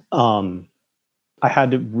 I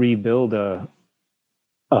had to rebuild a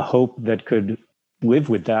hope that could live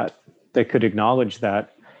with that could acknowledge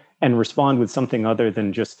that and respond with something other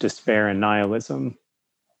than just despair and nihilism.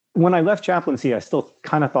 When I left chaplaincy, I still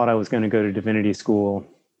kind of thought I was going to go to divinity school.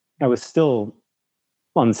 I was still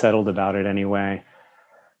unsettled about it anyway.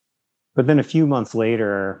 But then a few months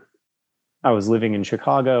later, I was living in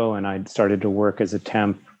Chicago and I'd started to work as a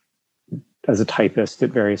temp, as a typist at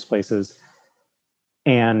various places.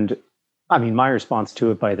 And I mean, my response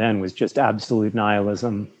to it by then was just absolute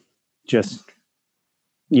nihilism, just,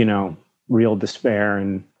 real despair,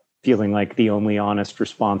 and feeling like the only honest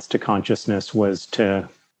response to consciousness was to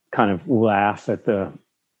kind of laugh at the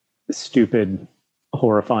stupid,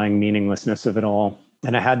 horrifying meaninglessness of it all.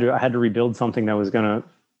 And I had to rebuild something that was gonna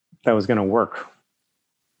work.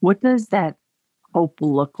 What does that hope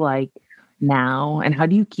look like now? And how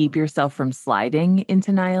do you keep yourself from sliding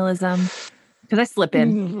into nihilism? Because I slip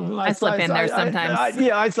in. I slip in there sometimes. I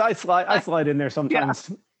slide in there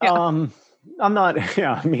sometimes. Yeah. I'm not,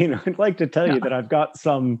 I'd like to tell you that I've got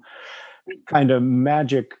some kind of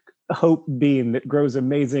magic hope bean that grows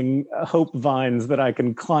amazing hope vines that I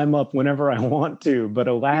can climb up whenever I want to, but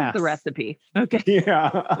alas. Here's the recipe. Okay.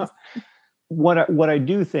 Yeah. What I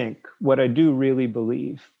do really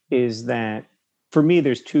believe is that for me,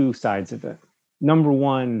 there's two sides of it. Number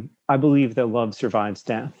one, I believe that love survives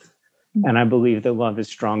death. And I believe that love is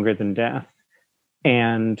stronger than death.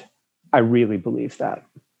 And I really believe that.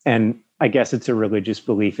 And I guess it's a religious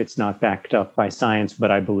belief. It's not backed up by science,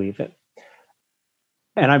 but I believe it.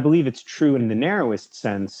 And I believe it's true in the narrowest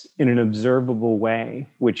sense, in an observable way,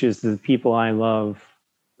 which is the people I love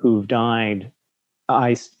who've died,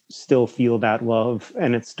 I still feel that love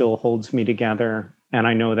and it still holds me together. And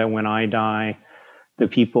I know that when I die, the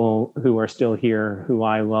people who are still here, who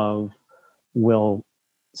I love, will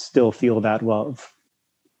still feel that love.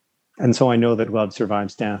 And so I know that love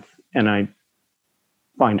survives death, and I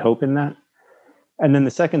find hope in that. And then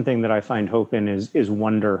the second thing that I find hope in is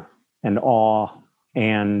wonder and awe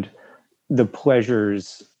and the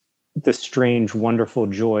pleasures, the strange, wonderful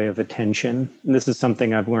joy of attention. And this is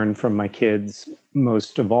something I've learned from my kids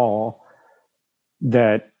most of all,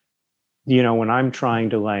 that, when I'm trying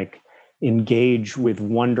to engage with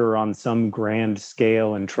wonder on some grand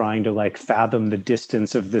scale and trying to fathom the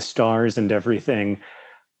distance of the stars and everything,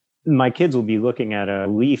 my kids will be looking at a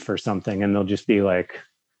leaf or something and they'll just be like,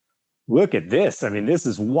 look at this. I mean, this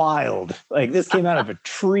is wild. This came out of a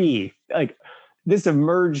tree. This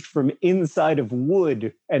emerged from inside of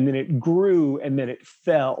wood and then it grew and then it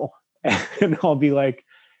fell. And I'll be like,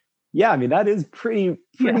 yeah, I mean, that is pretty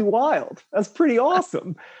wild. That's pretty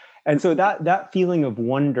awesome. And so that feeling of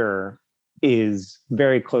wonder is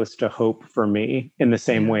very close to hope for me, in the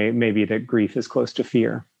same way maybe that grief is close to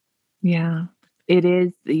fear. Yeah, it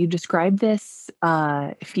is. You describe this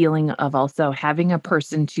feeling of also having a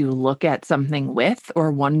person to look at something with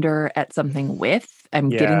or wonder at something with. I'm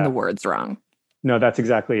getting the words wrong. No, that's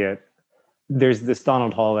exactly it. There's this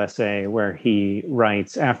Donald Hall essay where he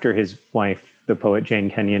writes, after his wife, the poet Jane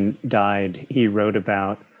Kenyon, died, he wrote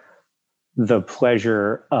about the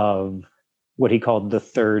pleasure of what he called the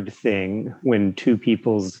third thing, when two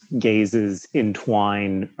people's gazes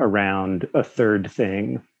entwine around a third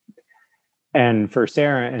thing. And for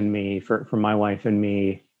Sarah and me, for my wife and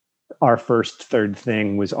me, our first third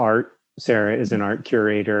thing was art. Sarah is an art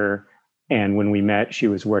curator. And when we met, she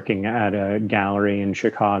was working at a gallery in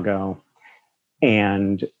Chicago.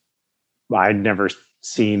 And I'd never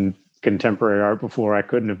seen contemporary art before. I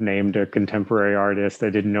couldn't have named a contemporary artist. I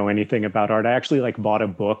didn't know anything about art. I actually bought a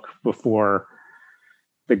book before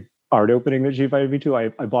the art opening that she invited me to. I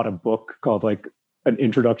bought a book called An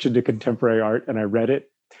Introduction to Contemporary Art, and I read it,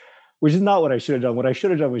 which is not what I should have done. What I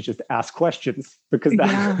should have done was just ask questions, because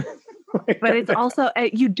that. But it's also,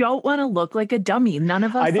 you don't want to look like a dummy. None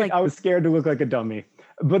of us. I was scared to look like a dummy.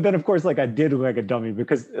 But then, of course, I did look like a dummy,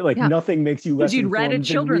 because nothing makes you less informed read a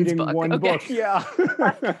children's than reading book. one book. Yeah.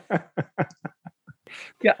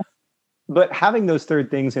 Yeah. But having those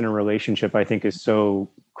third things in a relationship, I think, is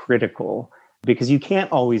so critical, because you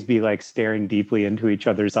can't always be staring deeply into each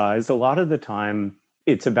other's eyes. A lot of the time,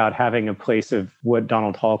 it's about having a place of what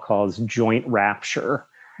Donald Hall calls joint rapture.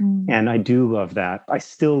 And I do love that. I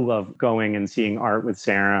still love going and seeing art with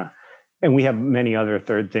Sarah. And we have many other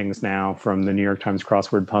third things now, from the New York Times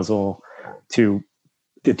crossword puzzle to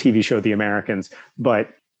the TV show The Americans.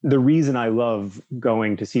 But the reason I love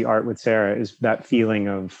going to see art with Sarah is that feeling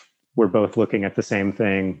of we're both looking at the same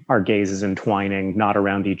thing. Our gaze is entwining, not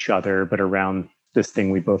around each other, but around this thing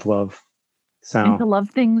we both love. And to So, love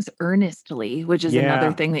things earnestly, which is another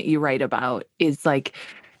yeah, thing that you write about, is like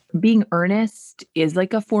being earnest is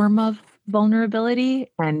like a form of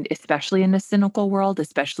vulnerability. And especially in a cynical world,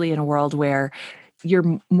 especially in a world where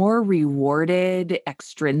you're more rewarded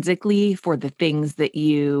extrinsically for the things that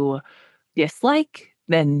you dislike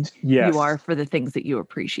than you are yes. for the things that you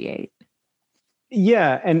appreciate.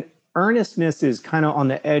 Yeah. And earnestness is kind of on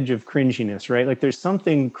the edge of cringiness, right? Like there's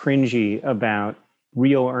something cringy about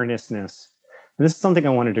real earnestness. And this is something I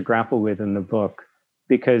wanted to grapple with in the book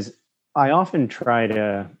because I often try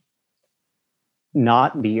to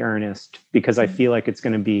not be earnest because I feel like it's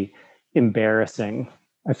going to be embarrassing.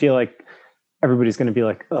 I feel like everybody's going to be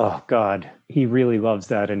like, oh, God, he really loves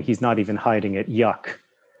that. And he's not even hiding it. Yuck.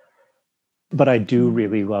 But I do Mm.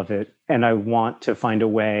 really love it. And I want to find a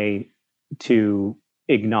way to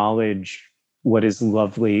acknowledge what is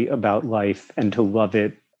lovely about life and to love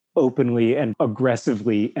it openly and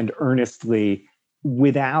aggressively and earnestly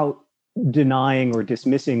without denying or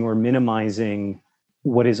dismissing or minimizing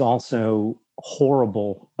what is also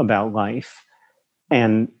horrible about life.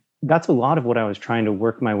 And that's a lot of what I was trying to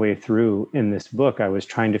work my way through in this book. I was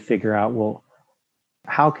trying to figure out, well,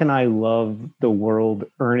 how can I love the world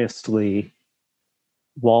earnestly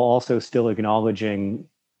while also still acknowledging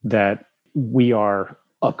that we are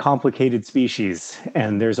a complicated species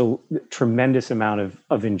and there's a tremendous amount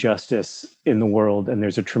of injustice in the world and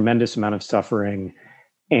there's a tremendous amount of suffering.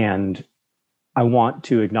 And I want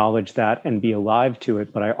to acknowledge that and be alive to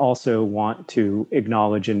it, but I also want to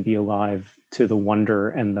acknowledge and be alive to the wonder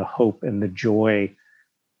and the hope and the joy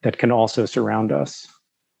that can also surround us.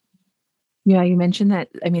 Yeah, you mentioned that.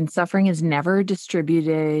 I mean, suffering is never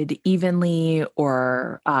distributed evenly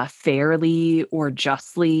or fairly or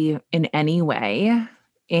justly in any way.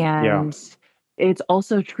 Yeah. And it's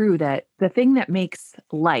also true that the thing that makes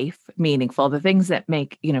life meaningful, the things that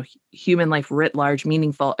make, human life writ large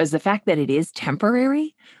meaningful is the fact that it is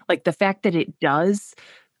temporary. Like the fact that it does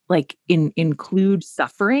like include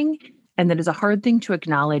suffering, and that is a hard thing to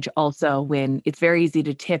acknowledge also when it's very easy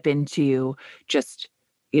to tip into just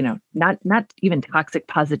not even toxic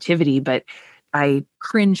positivity, but I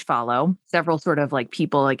cringe follow several sort of like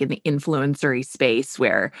people like in the influencery space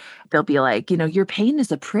where they'll be like, your pain is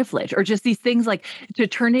a privilege, or just these things like to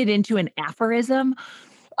turn it into an aphorism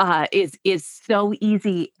is so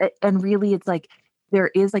easy. And really it's like there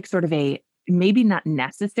is like sort of a maybe not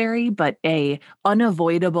necessary, but a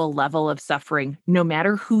unavoidable level of suffering, no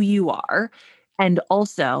matter who you are. And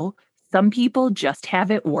also, some people just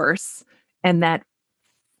have it worse, and that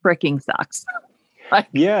freaking sucks. Like,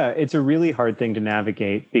 Yeah, it's a really hard thing to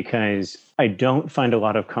navigate because I don't find a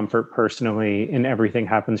lot of comfort personally in everything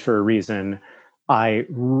happens for a reason. I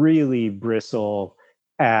really bristle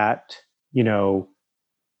at, you know,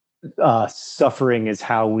 suffering is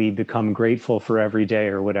how we become grateful for every day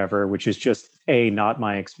or whatever, which is just A, not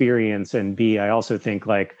my experience. And B, I also think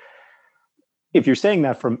like if you're saying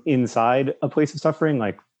that from inside a place of suffering,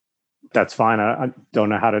 like that's fine. I don't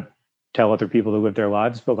know how to tell other people to live their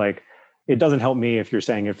lives, but like it doesn't help me if you're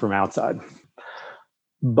saying it from outside.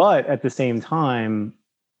 But at the same time,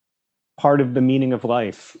 part of the meaning of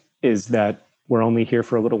life is that we're only here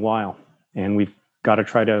for a little while and we've got to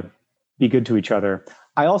try to be good to each other.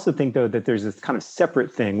 I also think, though, that there's this kind of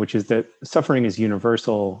separate thing, which is that suffering is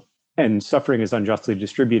universal and suffering is unjustly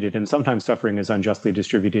distributed. And sometimes suffering is unjustly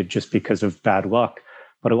distributed just because of bad luck.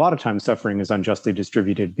 But a lot of times suffering is unjustly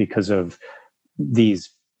distributed because of these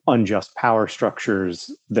unjust power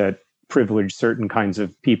structures that privilege certain kinds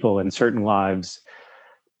of people and certain lives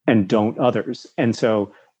and don't others. And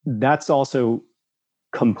so that's also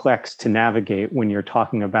complex to navigate when you're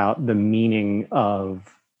talking about the meaning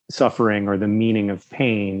of suffering or the meaning of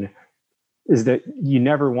pain, is that you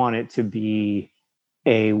never want it to be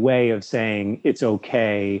a way of saying it's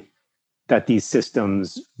okay that these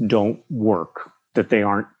systems don't work, that they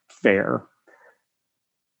aren't fair.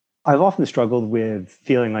 I've often struggled with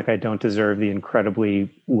feeling like I don't deserve the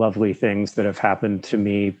incredibly lovely things that have happened to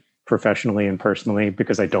me professionally and personally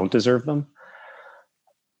because I don't deserve them.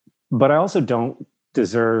 But I also don't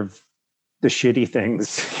deserve the shitty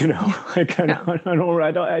things, you know. yeah, Like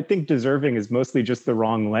yeah, I think deserving is mostly just the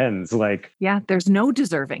wrong lens. Like, yeah. There's no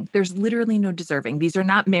deserving. There's literally no deserving. These are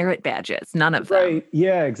not merit badges. None of them. right,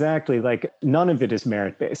 yeah, exactly. Like none of it is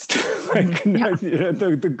merit based. Mhm. Like Yeah,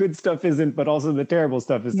 the good stuff isn't, but also the terrible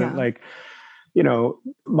stuff isn't. yeah. Like, you know,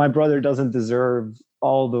 my brother doesn't deserve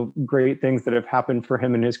all the great things that have happened for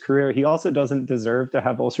him in his career. He also doesn't deserve to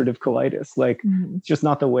have ulcerative colitis. Like, Mhm. it's just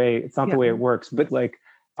not the way, it's not the Yeah. way it works. But like,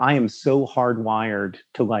 I am so hardwired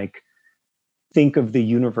to like think of the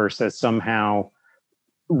universe as somehow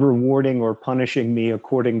rewarding or punishing me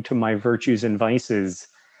according to my virtues and vices.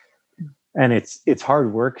 And it's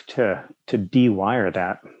hard work to dewire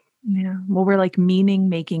that. Yeah. Well, we're like meaning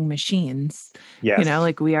making machines. Yes.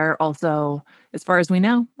 Like we are also, as far as we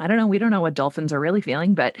know, I don't know, we don't know what dolphins are really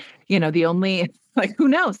feeling, but the only like who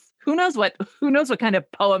knows? Who knows what kind of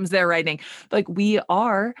poems they're writing? Like we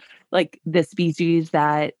are like the species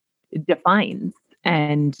that defines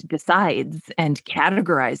and decides and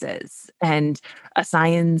categorizes and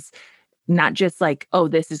assigns not just like, oh,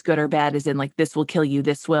 this is good or bad, as in like this will kill you,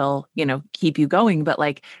 this will, keep you going, but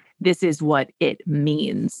like this is what it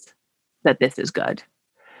means that this is good.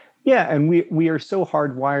 Yeah, and we are so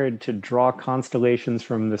hardwired to draw constellations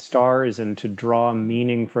from the stars and to draw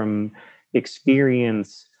meaning from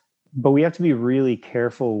experience, but we have to be really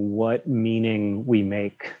careful what meaning we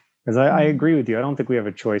make. Because I Mm. agree with you. I don't think we have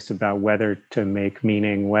a choice about whether to make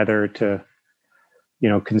meaning, whether to,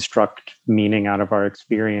 construct meaning out of our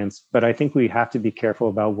experience. But I think we have to be careful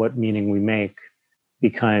about what meaning we make,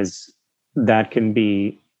 because that can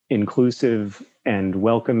be inclusive and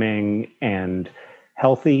welcoming and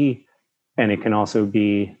healthy, and it can also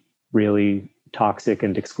be really toxic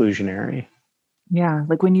and exclusionary. Yeah.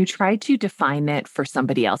 Like when you try to define it for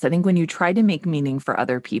somebody else, I think when you try to make meaning for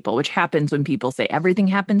other people, which happens when people say everything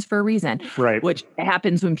happens for a reason, Right. which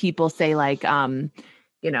happens when people say like,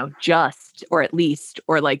 just or at least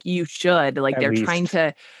or like you should, like At they're trying least.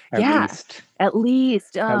 to, At yeah, least. at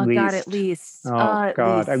least. At Oh God, at least. least. Oh At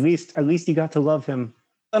God. least. At least you got to love him.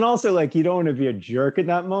 And also, like, you don't want to be a jerk in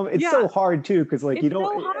that moment. It's Yeah. so hard too, because like you It's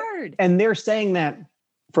don't, so hard. and they're saying that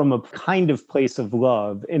from a kind of place of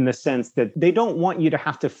love, in the sense that they don't want you to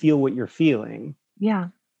have to feel what you're feeling. Yeah.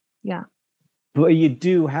 Yeah. But you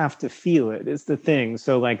do have to feel it, is the thing.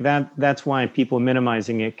 So like that's why people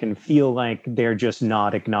minimizing it can feel like they're just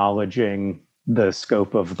not acknowledging the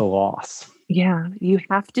scope of the loss. Yeah, you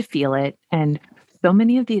have to feel it. And so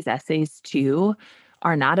many of these essays, too,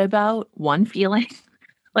 are not about one feeling,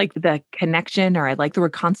 like the connection, or I like the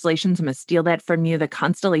word constellations. I'm going to steal that from you, the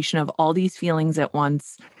constellation of all these feelings at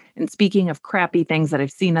once. And speaking of crappy things that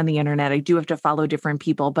I've seen on the internet, I do have to follow different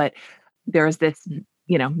people, but there's this,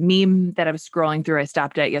 meme that I was scrolling through. I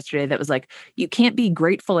stopped at yesterday that was like, you can't be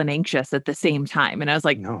grateful and anxious at the same time. And I was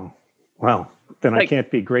No. Well, then I like,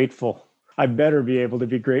 can't be grateful. I better be able to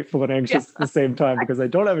be grateful and yeah. anxious at the same time, because I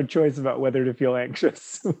don't have a choice about whether to feel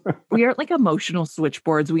anxious. We aren't like emotional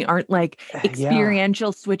switchboards. We aren't like Yeah.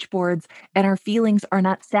 experiential switchboards, and our feelings are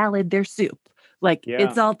not salad, they're soup. Like Yeah.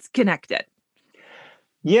 it's all connected.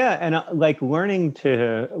 Yeah, and like learning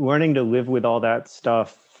to live with all that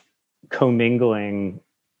stuff commingling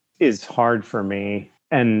is hard for me.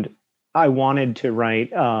 And I wanted to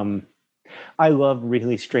write. I love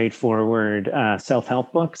really straightforward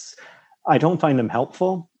self-help books. I don't find them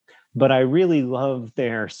helpful, but I really love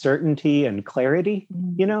their certainty and clarity.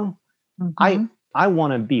 You know, I Mm-hmm. I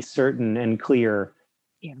want to be certain and clear.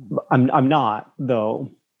 Yeah. I'm not, though,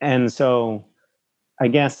 and so I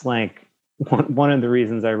guess like one of the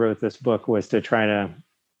reasons I wrote this book was to try to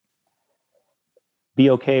be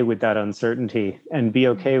okay with that uncertainty and be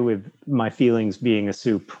okay with my feelings being a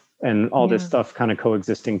soup and all this Yeah. stuff kind of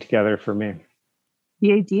coexisting together for me.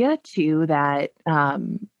 The idea too that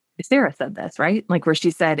Sarah said this, right? Like where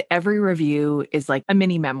she said every review is like a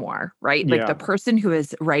mini memoir, right? Like the Yeah. person who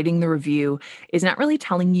is writing the review is not really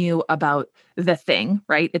telling you about the thing,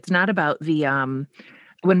 right? It's not about the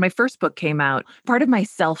when my first book came out, part of my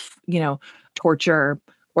self, torture,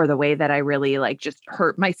 or the way that I really like just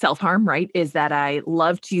hurt my self-harm, right, is that I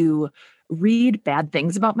love to read bad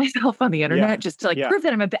things about myself on the Yeah. internet just to like Yeah. prove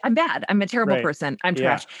that I'm bad. I'm a terrible Right. person. I'm Yeah.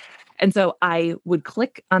 trash. And so I would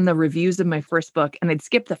click on the reviews of my first book and I'd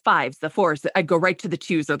skip the fives, the fours. I'd go right to the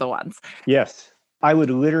twos or the ones. Yes. I would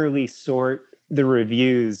literally sort the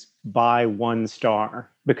reviews by 1 star,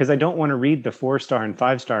 because I don't want to read the 4 star and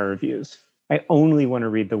 5 star reviews. I only want to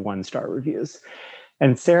read the 1 star reviews.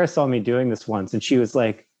 And Sarah saw me doing this once and she was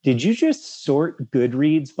like, "Did you just sort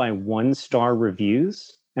Goodreads by 1 star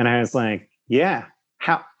reviews?" And I was like, "Yeah.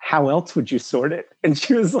 How else would you sort it?" And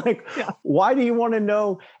she was like, Yeah. "Why do you want to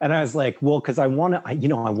know?" And I was like, "Well, because I want to, I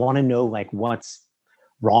want to know like what's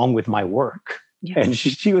wrong with my work." Yeah. And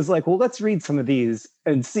she was like, "Well, let's read some of these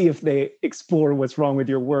and see if they explore what's wrong with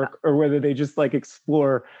your work, or whether they just like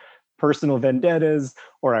explore personal vendettas,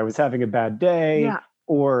 or I was having a bad day, Yeah.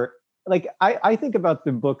 or like I think about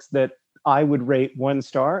the books that I would rate 1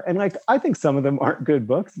 star, and like I think some of them aren't good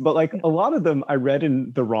books, but like a lot of them I read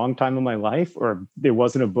in the wrong time of my life, or there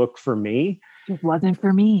wasn't a book for me. It wasn't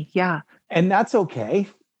for me. Yeah. And that's okay.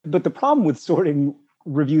 But the problem with sorting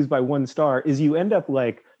reviews by 1 star is you end up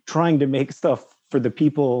like trying to make stuff for the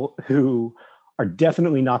people who are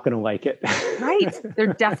definitely not going to like it. Right.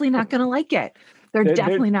 They're definitely not going to like it. They're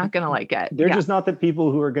definitely not going to like it. They're just not the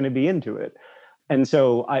people who are going to be into it. And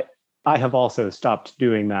so I have also stopped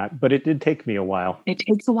doing that, but it did take me a while. It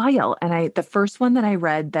takes a while. And the first one that I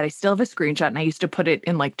read that I still have a screenshot, and I used to put it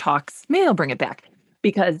in like talks, maybe I'll bring it back,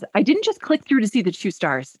 because I didn't just click through to see the 2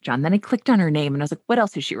 stars, John. Then I clicked on her name and I was like, what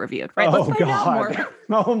else has she reviewed? Right. Oh, Let's find out more.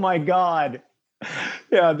 Oh my God.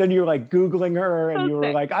 Yeah. Then you're like Googling her and you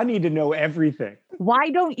were like, I need to know everything. Why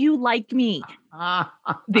don't you like me?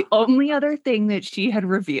 The only other thing that she had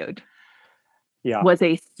reviewed was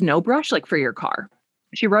a snow brush, like for your car.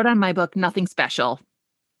 She wrote on my book, nothing special.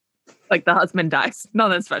 Like the husband dies.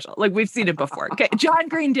 Nothing special. Like we've seen it before. Okay. John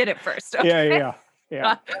Green did it first. Okay?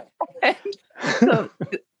 Yeah. So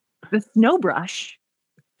the snow brush,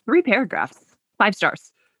 3 paragraphs, 5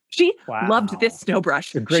 stars. She loved this snow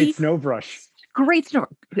brush. A great snow brush. Great snow.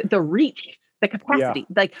 The reach, the capacity,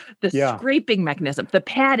 like the scraping mechanism, the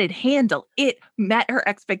padded handle, it met her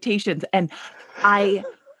expectations. And I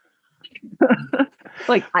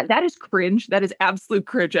that is cringe. That is absolute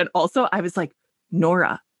cringe. And also I was like,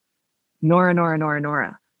 Nora, what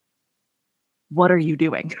are you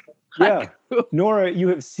doing? Yeah. Nora, you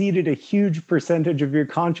have ceded a huge percentage of your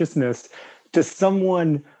consciousness to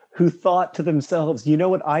someone who thought to themselves, you know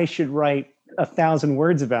what I should write 1,000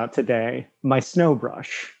 words about today? My snow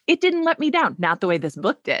brush. It didn't let me down. Not the way this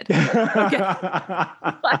book did. Okay.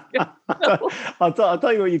 I'll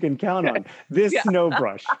tell you what you can count on. This snow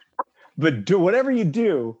brush. But do whatever you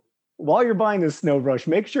do while you're buying this snow brush,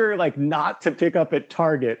 make sure like not to pick up at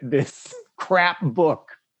Target this crap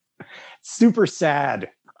book. Super sad.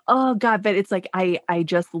 Oh God, but it's like I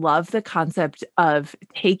just love the concept of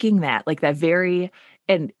taking that, like that very,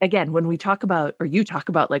 and again, when we talk about, or you talk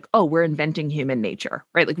about like, oh, we're inventing human nature,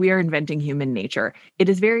 right? Like we are inventing human nature. It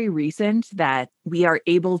is very recent that we are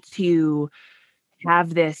able to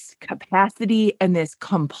have this capacity and this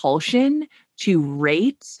compulsion to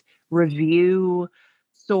rate, review,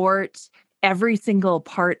 sort every single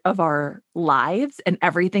part of our lives and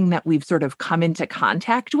everything that we've sort of come into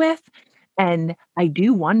contact with. And I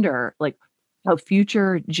do wonder, like, how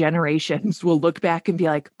future generations will look back and be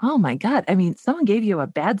like, oh my God, I mean, someone gave you a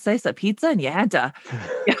bad slice of pizza and you had to,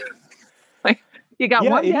 like, you got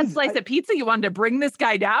one bad slice of pizza, you wanted to bring this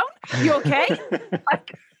guy down? You okay?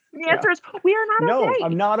 Like, the answer is, we are not okay. No,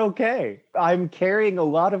 I'm not okay. I'm carrying a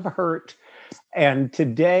lot of hurt. And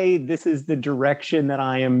today, this is the direction that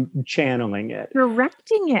I am channeling it.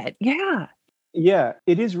 Directing it, yeah. Yeah,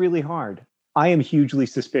 it is really hard. I am hugely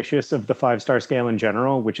suspicious of the 5-star scale in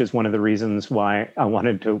general, which is one of the reasons why I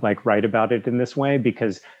wanted to like write about it in this way,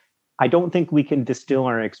 because I don't think we can distill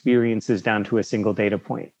our experiences down to a single data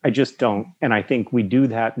point. I just don't. And I think we do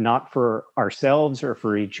that not for ourselves or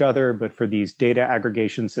for each other, but for these data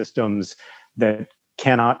aggregation systems that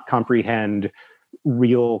cannot comprehend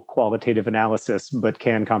real qualitative analysis, but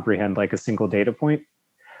can comprehend like a single data point.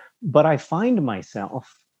 But I find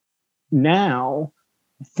myself now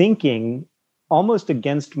thinking almost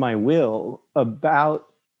against my will about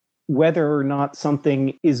whether or not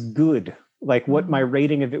something is good, like what my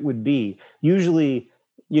rating of it would be. Usually,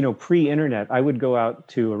 pre-internet, I would go out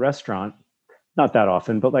to a restaurant, not that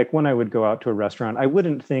often, but like when I would go out to a restaurant, I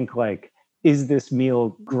wouldn't think like, is this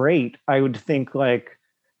meal great? I would think like,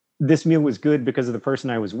 this meal was good because of the person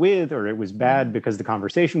I was with, or it was bad because the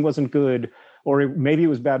conversation wasn't good, or maybe it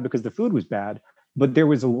was bad because the food was bad. But there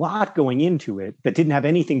was a lot going into it that didn't have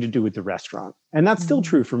anything to do with the restaurant. And that's still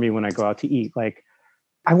true for me when I go out to eat. Like,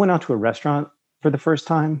 I went out to a restaurant for the first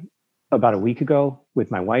time about a week ago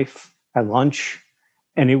with my wife at lunch,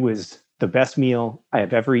 and it was the best meal I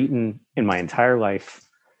have ever eaten in my entire life.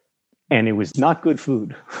 And it was not good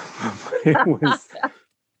food.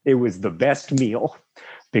 It was the best meal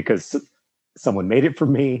because someone made it for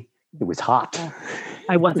me. It was hot.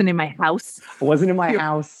 I wasn't in my house. I wasn't in my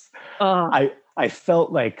house. I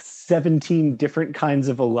felt like 17 different kinds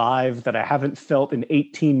of alive that I haven't felt in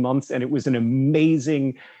 18 months. And it was an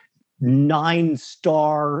amazing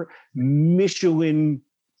 9-star Michelin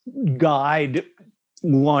guide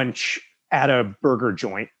lunch at a burger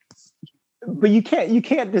joint. But you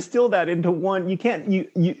can't distill that into one.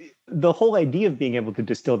 The whole idea of being able to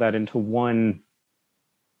distill that into one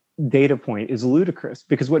data point is ludicrous,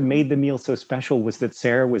 because what made the meal so special was that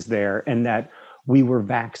Sarah was there and that we were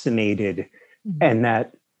vaccinated and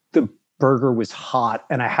that the burger was hot,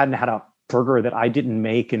 and I hadn't had a burger that I didn't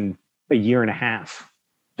make in a year and a half.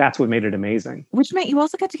 That's what made it amazing. Which meant you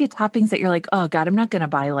also got to get toppings that you're like, oh God, I'm not going to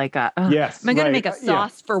buy like Yes, am I going to right. make a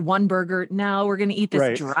sauce for one burger? No, we're going to eat this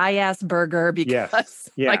Right. dry ass burger because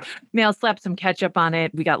like, I'll slap some ketchup on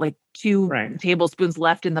it. We got like 2 tablespoons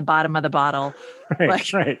left in the bottom of the bottle.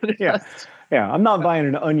 Right. Yeah. I'm not buying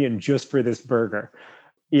an onion just for this burger.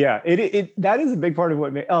 Yeah. It that is a big part of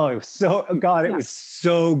what made, it was so, God, it was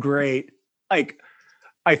so great. Like,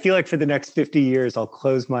 I feel like for the next 50 years, I'll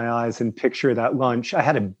close my eyes and picture that lunch. I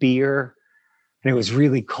had a beer and it was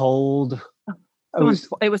really cold. It was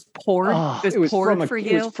poured. It was poured for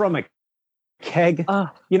you. It was from a keg,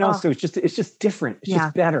 so it's just different. It's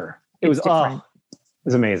just better. It was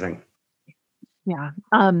amazing. Yeah.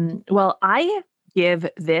 Well, I give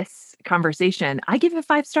this conversation, I give it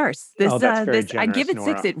 5 stars. That's very generous, I give it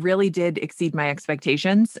Nora. 6. It really did exceed my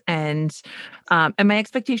expectations. And my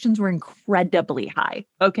expectations were incredibly high.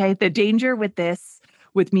 Okay. The danger with this,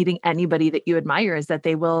 with meeting anybody that you admire, is that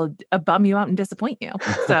they will bum you out and disappoint you.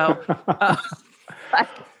 So,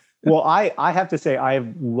 well, I have to say,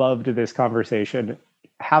 I've loved this conversation.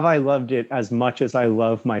 Have I loved it as much as I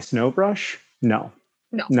love my snow brush? No.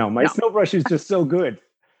 My snow brush is just so good.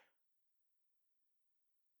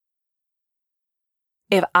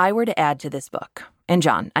 If I were to add to this book, and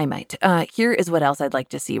John, I might, here is what else I'd like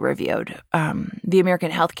to see reviewed. The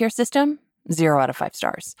American healthcare system, 0 out of 5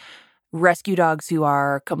 stars. Rescue dogs who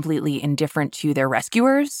are completely indifferent to their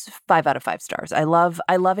rescuers, 5 out of 5 stars. I love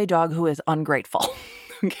a dog who is ungrateful.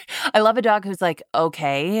 I love a dog who's like,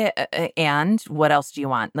 okay, and what else do you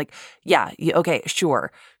want? Like, okay,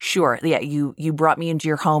 sure. Yeah, you brought me into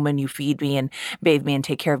your home and you feed me and bathe me and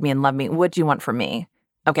take care of me and love me. What do you want from me?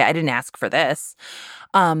 Okay, I didn't ask for this.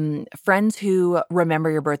 Friends who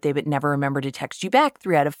remember your birthday but never remember to text you back,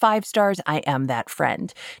 3 out of 5 stars. I am that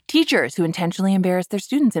friend. Teachers who intentionally embarrass their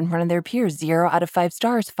students in front of their peers, 0 out of 5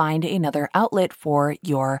 stars. Find another outlet for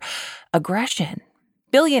your aggression.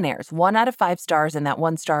 Billionaires, 1 out of 5 stars, and that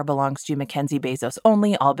 1 star belongs to Mackenzie Bezos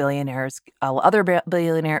only. All other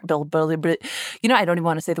billionaire, I don't even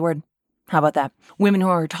want to say the word. How about that? Women who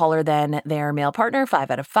are taller than their male partner,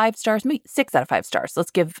 5 out of 5 stars. Me, 6 out of 5 stars.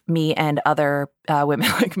 Let's give me and other women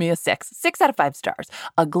like me a 6. 6 out of 5 stars.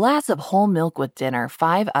 A glass of whole milk with dinner,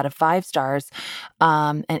 5 out of 5 stars.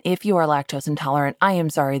 And if you are lactose intolerant, I am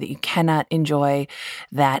sorry that you cannot enjoy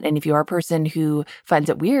that. And if you are a person who finds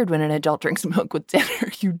it weird when an adult drinks milk with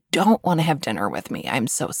dinner, you don't want to have dinner with me. I'm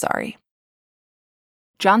so sorry.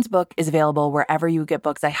 John's book is available wherever you get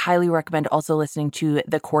books. I highly recommend also listening to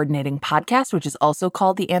the Coordinating podcast, which is also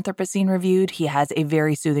called The Anthropocene Reviewed. He has a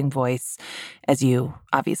very soothing voice, as you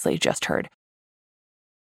obviously just heard.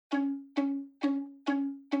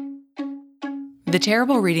 The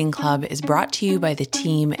Terrible Reading Club is brought to you by the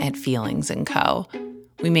team at Feelings & Co.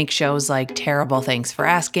 We make shows like Terrible Thanks for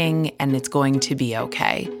Asking and It's Going to Be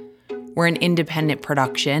Okay. We're an independent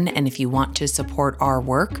production, and if you want to support our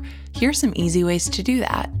work, here's some easy ways to do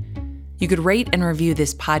that. You could rate and review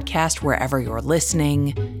this podcast wherever you're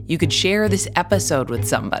listening. You could share this episode with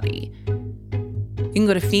somebody. You can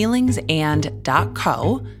go to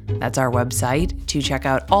feelingsand.co, that's our website, to check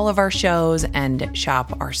out all of our shows and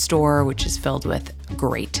shop our store, which is filled with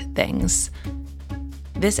great things.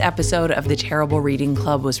 This episode of the Terrible Reading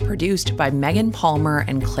Club was produced by Megan Palmer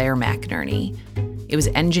and Claire McInerney. It was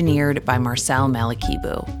engineered by Marcel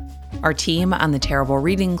Malakibu. Our team on the Terrible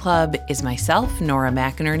Reading Club is myself, Nora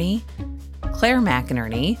McInerney, Claire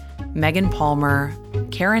McInerney, Megan Palmer,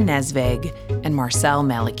 Karen Nesvig, and Marcel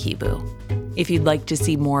Malakibu. If you'd like to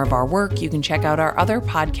see more of our work, you can check out our other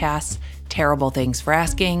podcasts, Terrible Thanks for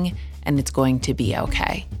Asking, and It's Going to Be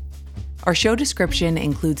Okay. Our show description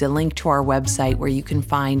includes a link to our website where you can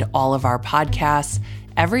find all of our podcasts,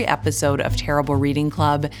 every episode of Terrible Reading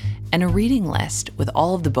Club, and a reading list with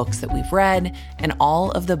all of the books that we've read and all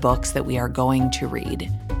of the books that we are going to read.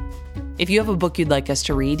 If you have a book you'd like us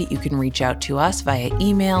to read, you can reach out to us via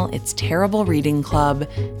email. It's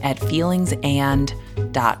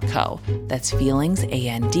terriblereadingclub@feelingsand.co. That's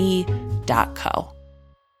feelingsand.co.